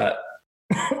circumstances that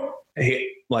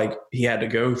he had to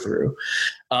go through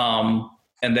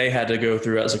and they had to go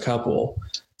through as a couple.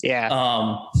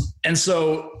 And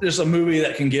so there's a movie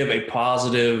that can give a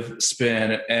positive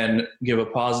spin and give a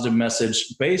positive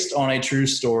message based on a true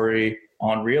story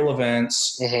on real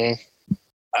events.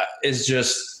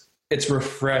 It's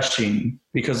refreshing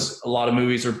because a lot of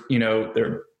movies are,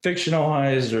 they're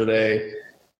fictionalized or they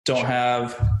don't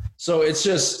have. So it's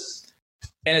just,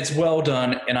 and it's well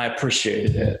done and I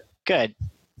appreciated it. Good.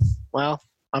 Well,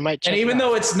 I might check. And even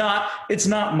though it's not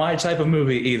my type of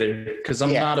movie either, because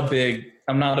I'm not a big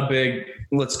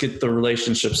let's get the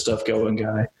relationship stuff going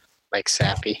guy. Like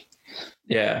Sappy.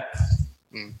 Yeah.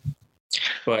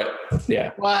 But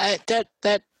yeah. Well,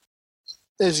 that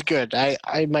is good.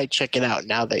 I might check it out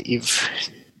now that you've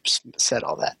said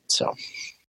all that. So,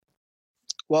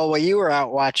 well, while you were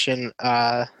out watching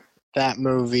that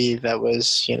movie that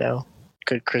was,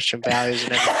 good Christian values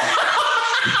and everything,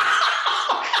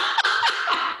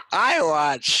 I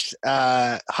watched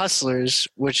Hustlers,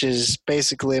 which is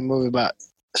basically a movie about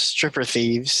stripper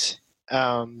thieves.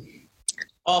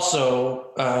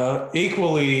 Also,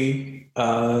 equally,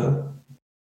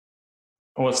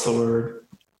 what's the word?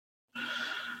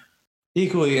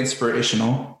 Equally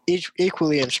inspirational.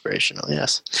 Equally inspirational,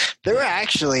 yes. There were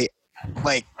actually,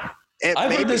 I've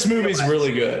heard this movie's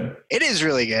really good. It is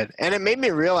really good. And it made me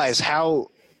realize how,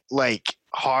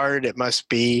 hard it must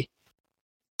be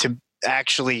to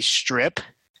actually strip.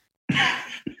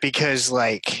 Because,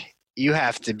 you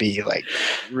have to be,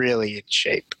 really in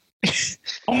shape.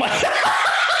 Oh, my God.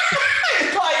 I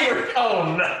thought you were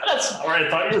going. That's not where I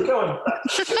thought you were going.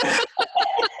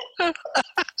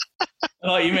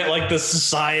 Oh, you meant the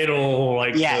societal,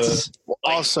 yes.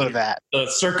 The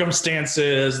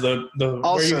circumstances, the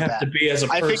where you have to be as a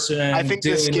person. I think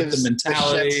this gives the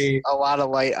mentality a lot of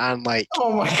light on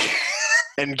oh my God.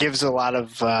 And gives a lot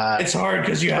of. It's hard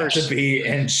because you have to be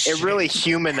in. It really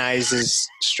humanizes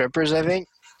strippers, I think,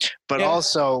 but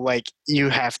also you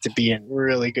have to be in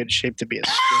really good shape to be a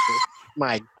stripper.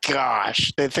 My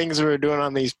gosh, the things we were doing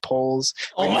on these poles.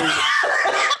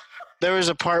 There was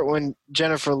a part when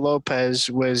Jennifer Lopez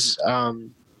was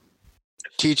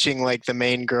teaching the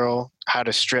main girl how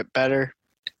to strip better,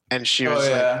 and she was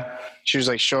she was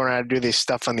like showing her how to do this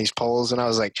stuff on these poles, and I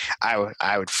was like,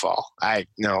 I would fall.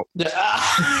 No.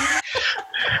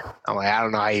 I'm like, I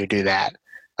don't know how you do that.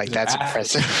 Like, that's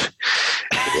impressive.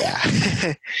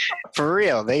 Yeah. For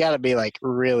real, they got to be like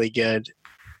really good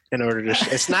in order to.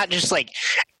 It's not just like,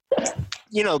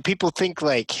 people think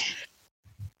like.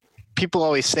 People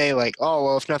always say like, oh,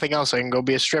 well, if nothing else, I can go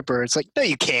be a stripper. It's like, no,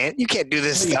 you can't. You can't do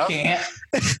this stuff. You can't.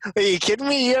 Are you kidding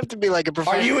me? You have to be like a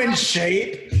professional. Are you in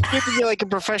shape? You have to be like a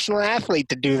professional athlete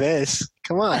to do this.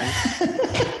 Come on.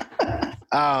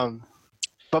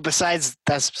 But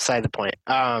that's beside the point.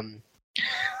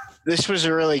 This was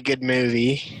a really good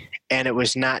movie, and it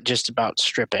was not just about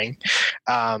stripping.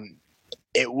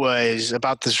 It was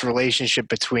about this relationship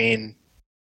between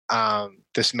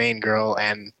this main girl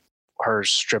and her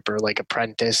stripper like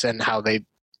apprentice, and how they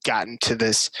got into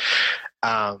this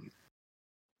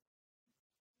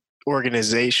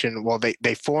organization. Well,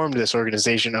 they formed this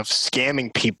organization of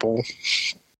scamming people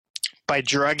by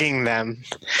drugging them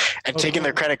and taking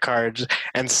their credit cards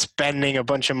and spending a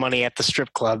bunch of money at the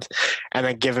strip clubs, and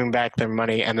then giving back their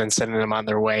money and then sending them on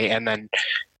their way. And then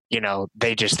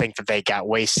they just think that they got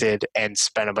wasted and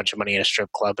spent a bunch of money at a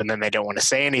strip club, and then they don't want to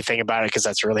say anything about it because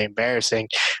that's really embarrassing.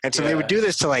 And so they would do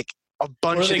this to like a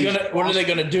bunch what are they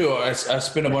gonna do? I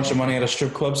spend a bunch of money at a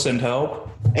strip club, send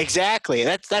help? Exactly.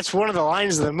 That's one of the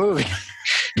lines of the movie.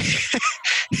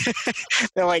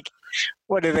 They're like,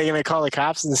 what are they gonna call the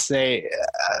cops and say?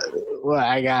 Well,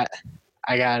 I got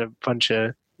a bunch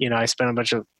of I spent a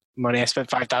bunch of money. I spent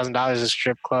 $5,000 at a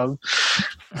strip club,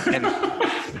 and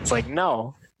it's like,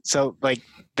 no. So like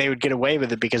they would get away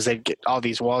with it because they'd get all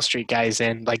these Wall Street guys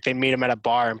in. Like they meet them at a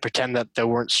bar and pretend that they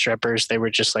weren't strippers. They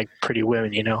were just like pretty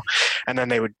women, and then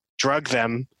they would drug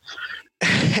them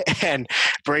and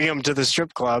bring them to the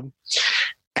strip club.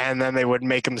 And then they would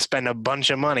make them spend a bunch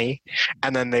of money,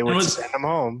 and then they would send them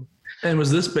home. And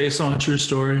was this based on a true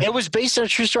story? It was based on a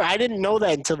true story. I didn't know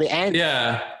that until the end.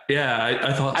 Yeah.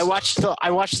 I thought I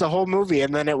watched the whole movie,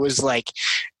 and then it was like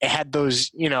it had those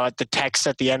at the text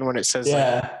at the end when it says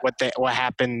like what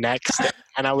happened next,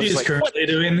 and I was He's like, currently what?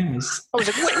 Doing this. I was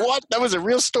like, wait, what? That was a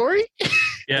real story?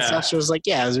 Yeah. And Sasha was like,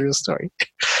 yeah, it was a real story.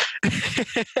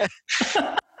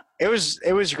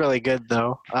 It was really good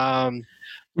though.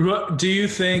 What do you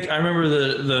think? I remember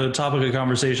the topic of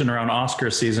conversation around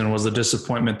Oscar season was the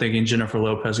disappointment thinking Jennifer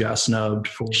Lopez got snubbed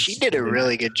for. She did a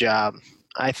really good job,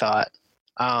 I thought.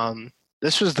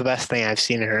 This was the best thing I've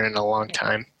seen her in a long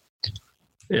time.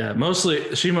 Yeah,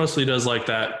 she mostly does like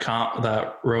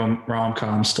that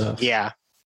rom-com stuff. Yeah.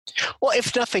 Well,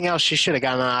 if nothing else, she should have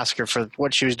gotten an Oscar for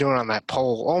what she was doing on that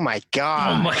pole. Oh my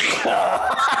god! Oh my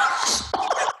god!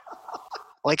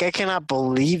 Like, I cannot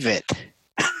believe it.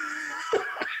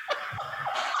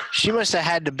 She must have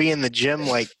had to be in the gym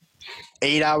like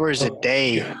 8 hours a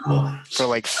day for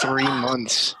like 3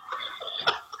 months.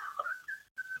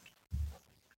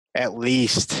 At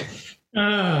least.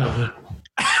 My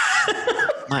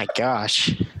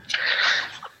gosh.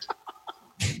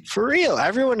 For real.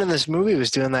 Everyone in this movie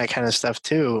was doing that kind of stuff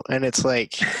too. And it's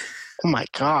like, oh my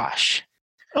gosh.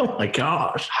 Oh my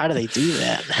gosh. How do they do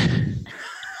that?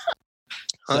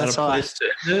 Well, that's all I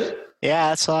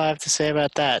have to say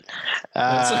about that.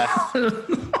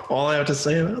 All I have to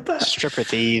say about that. Stripper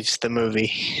Thieves, the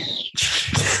movie.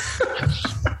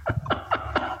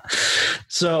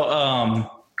 So,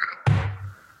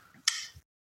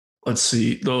 let's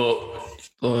see.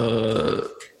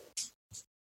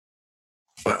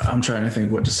 I'm trying to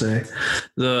think what to say.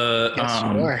 Yes,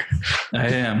 you are. I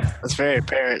am. That's very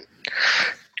apparent.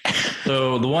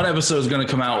 So the one episode is going to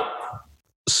come out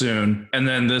soon, and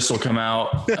then this will come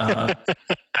out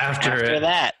after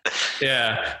that.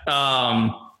 Yeah.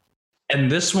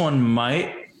 And this one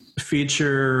might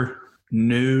feature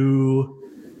new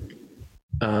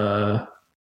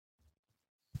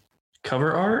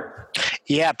cover art.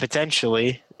 Yeah,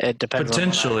 potentially. It depends.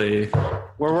 Potentially.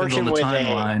 We're working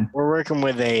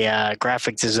with a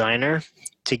graphic designer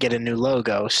to get a new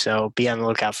logo, so be on the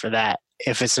lookout for that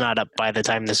if it's not up by the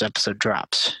time this episode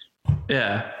drops.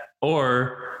 Yeah.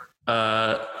 Or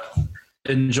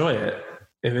enjoy it.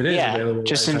 If it is available.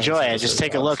 Just enjoy it. Just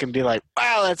take a look and be like,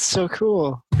 wow, that's so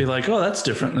cool. Be like, oh, that's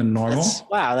different than normal.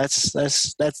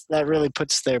 That really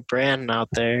puts their brand out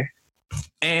there.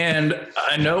 And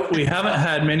I know we haven't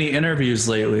had many interviews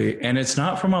lately, and it's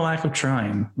not from a lack of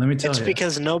trying. Let me tell you. It's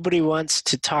because nobody wants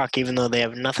to talk, even though they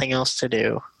have nothing else to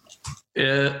do.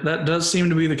 Yeah, that does seem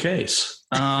to be the case.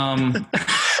 How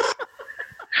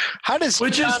does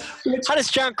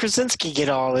John Krasinski get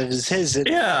all of his?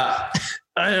 Yeah,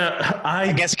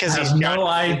 I guess because he's no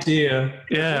idea.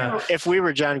 Yeah, if we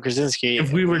were John Krasinski,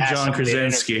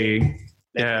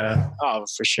 Yeah. Oh,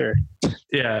 for sure.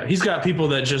 Yeah. He's got people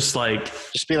that just like.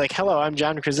 Just be like, hello, I'm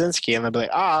John Krasinski. And they'll be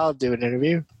like, I'll do an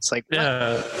interview. It's like, what?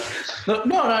 Yeah. No,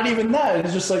 not even that.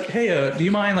 It's just like, hey, do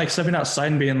you mind like stepping outside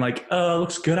and being like,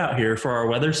 looks good out here for our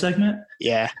weather segment?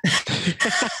 Yeah.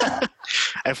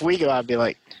 If we go out and be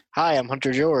like, hi, I'm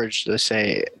Hunter George, they'll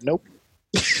say, nope.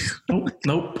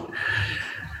 Nope.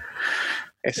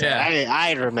 I say,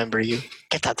 I remember you.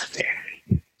 Get out of there.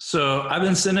 So I've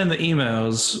been sending the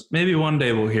emails. Maybe one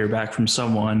day we'll hear back from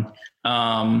someone.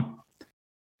 I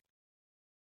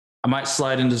might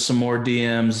slide into some more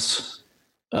DMs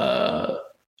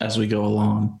as we go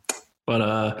along.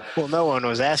 But well, no one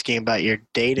was asking about your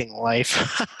dating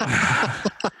life.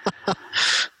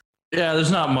 Yeah,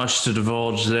 there's not much to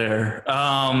divulge there.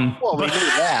 Well, we knew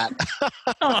that.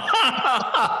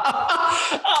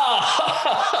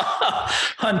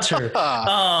 Hunter.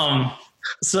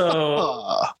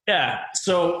 So yeah.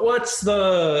 So what's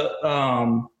the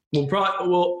I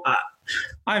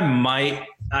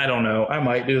don't know. I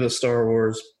might do the Star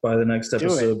Wars by the next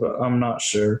episode, but I'm not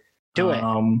sure. Do it.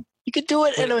 You could do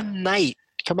it in a night.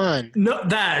 Come on. No,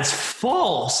 that's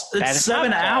false. It's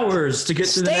 7 hours to get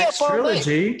to the next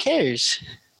trilogy. Who cares?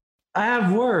 I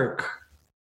have work.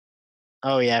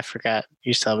 Oh yeah, I forgot.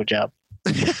 You still have a job.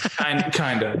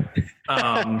 Kind of.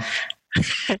 I'm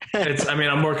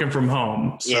working from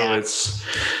home, so it's.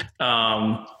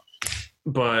 But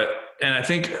I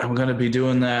think I'm going to be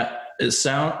doing that.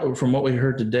 From what we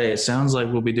heard today, it sounds like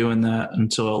we'll be doing that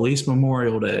until at least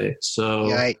Memorial Day. So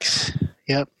yikes.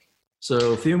 Yep.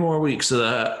 So a few more weeks of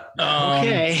that.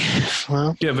 Okay.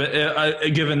 Well, yeah,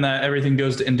 but given that everything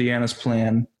goes to Indiana's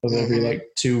plan of every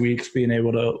 2 weeks being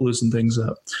able to loosen things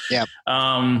up. Yeah.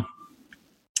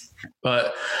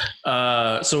 But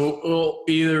so it'll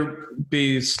either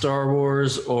be Star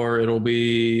Wars or it'll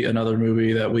be another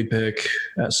movie that we pick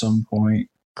at some point.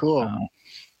 Cool.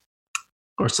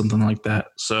 Or something like that.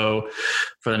 So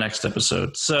for the next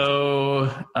episode. So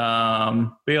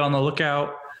be on the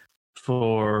lookout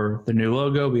for the new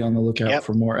logo. Be on the lookout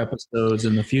for more episodes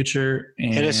in the future.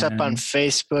 And hit us up on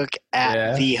Facebook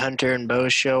at The Hunter and Bo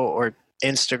Show, or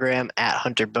Instagram at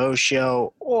Hunter Bo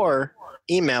Show, or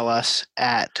email us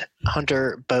at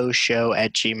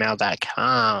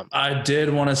hunterboshow@gmail.com. I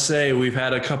did want to say we've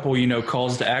had a couple,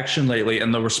 calls to action lately,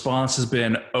 and the response has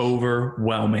been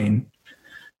overwhelming.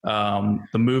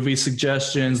 The movie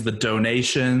suggestions, the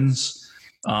donations.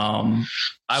 I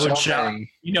would shout,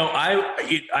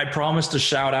 I promised to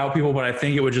shout out people, but I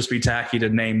think it would just be tacky to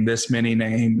name this many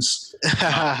names.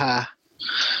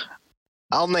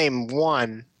 I'll name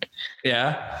one.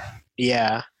 Yeah.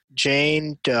 Yeah.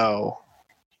 Jane Doe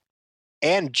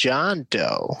and John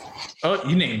Doe. Oh,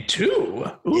 you named two?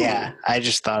 Ooh. Yeah. I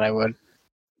just thought I would.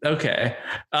 Okay.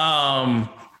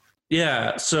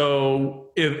 Yeah.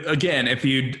 So if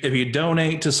you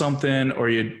donate to something or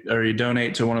you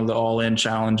donate to one of the all-in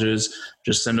challenges,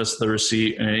 just send us the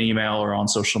receipt in an email or on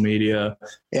social media.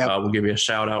 Yeah. We'll give you a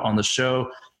shout out on the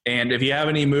show. And if you have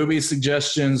any movie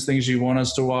suggestions, things you want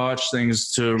us to watch,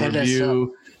 things to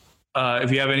review,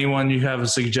 if you have anyone you have a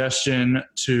suggestion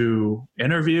to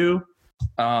interview,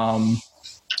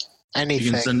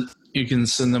 anything. You can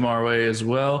send them our way as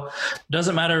well.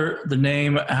 Doesn't matter the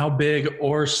name, how big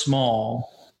or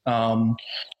small.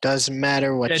 Doesn't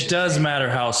matter what. It does matter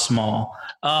how small.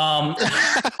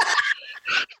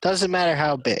 Doesn't matter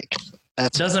how big.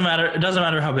 It doesn't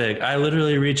matter how big. I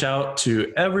literally reach out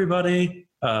to everybody,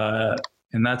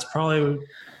 and that's probably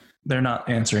they're not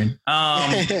answering.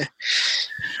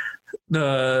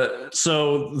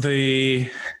 So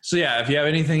yeah, if you have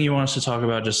anything you want us to talk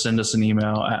about, just send us an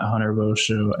email at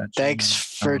hunterboshow. Thanks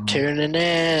for tuning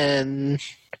in.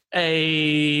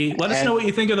 Hey, let us know what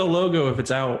you think of the logo if it's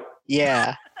out.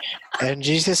 Yeah. In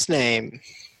Jesus' name.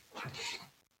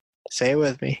 Say it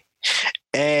with me.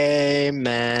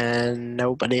 Amen.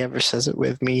 Nobody ever says it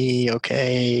with me.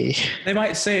 Okay. They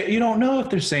might say it. You don't know if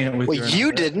they're saying it with you. Well,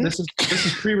 you didn't. This is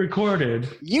pre-recorded.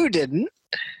 You didn't.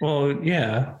 Well,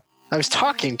 yeah. I was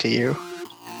talking to you.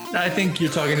 I think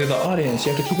you're talking to the audience.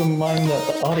 You have to keep in mind that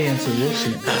the audience is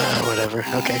listening. Whatever.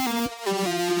 Okay.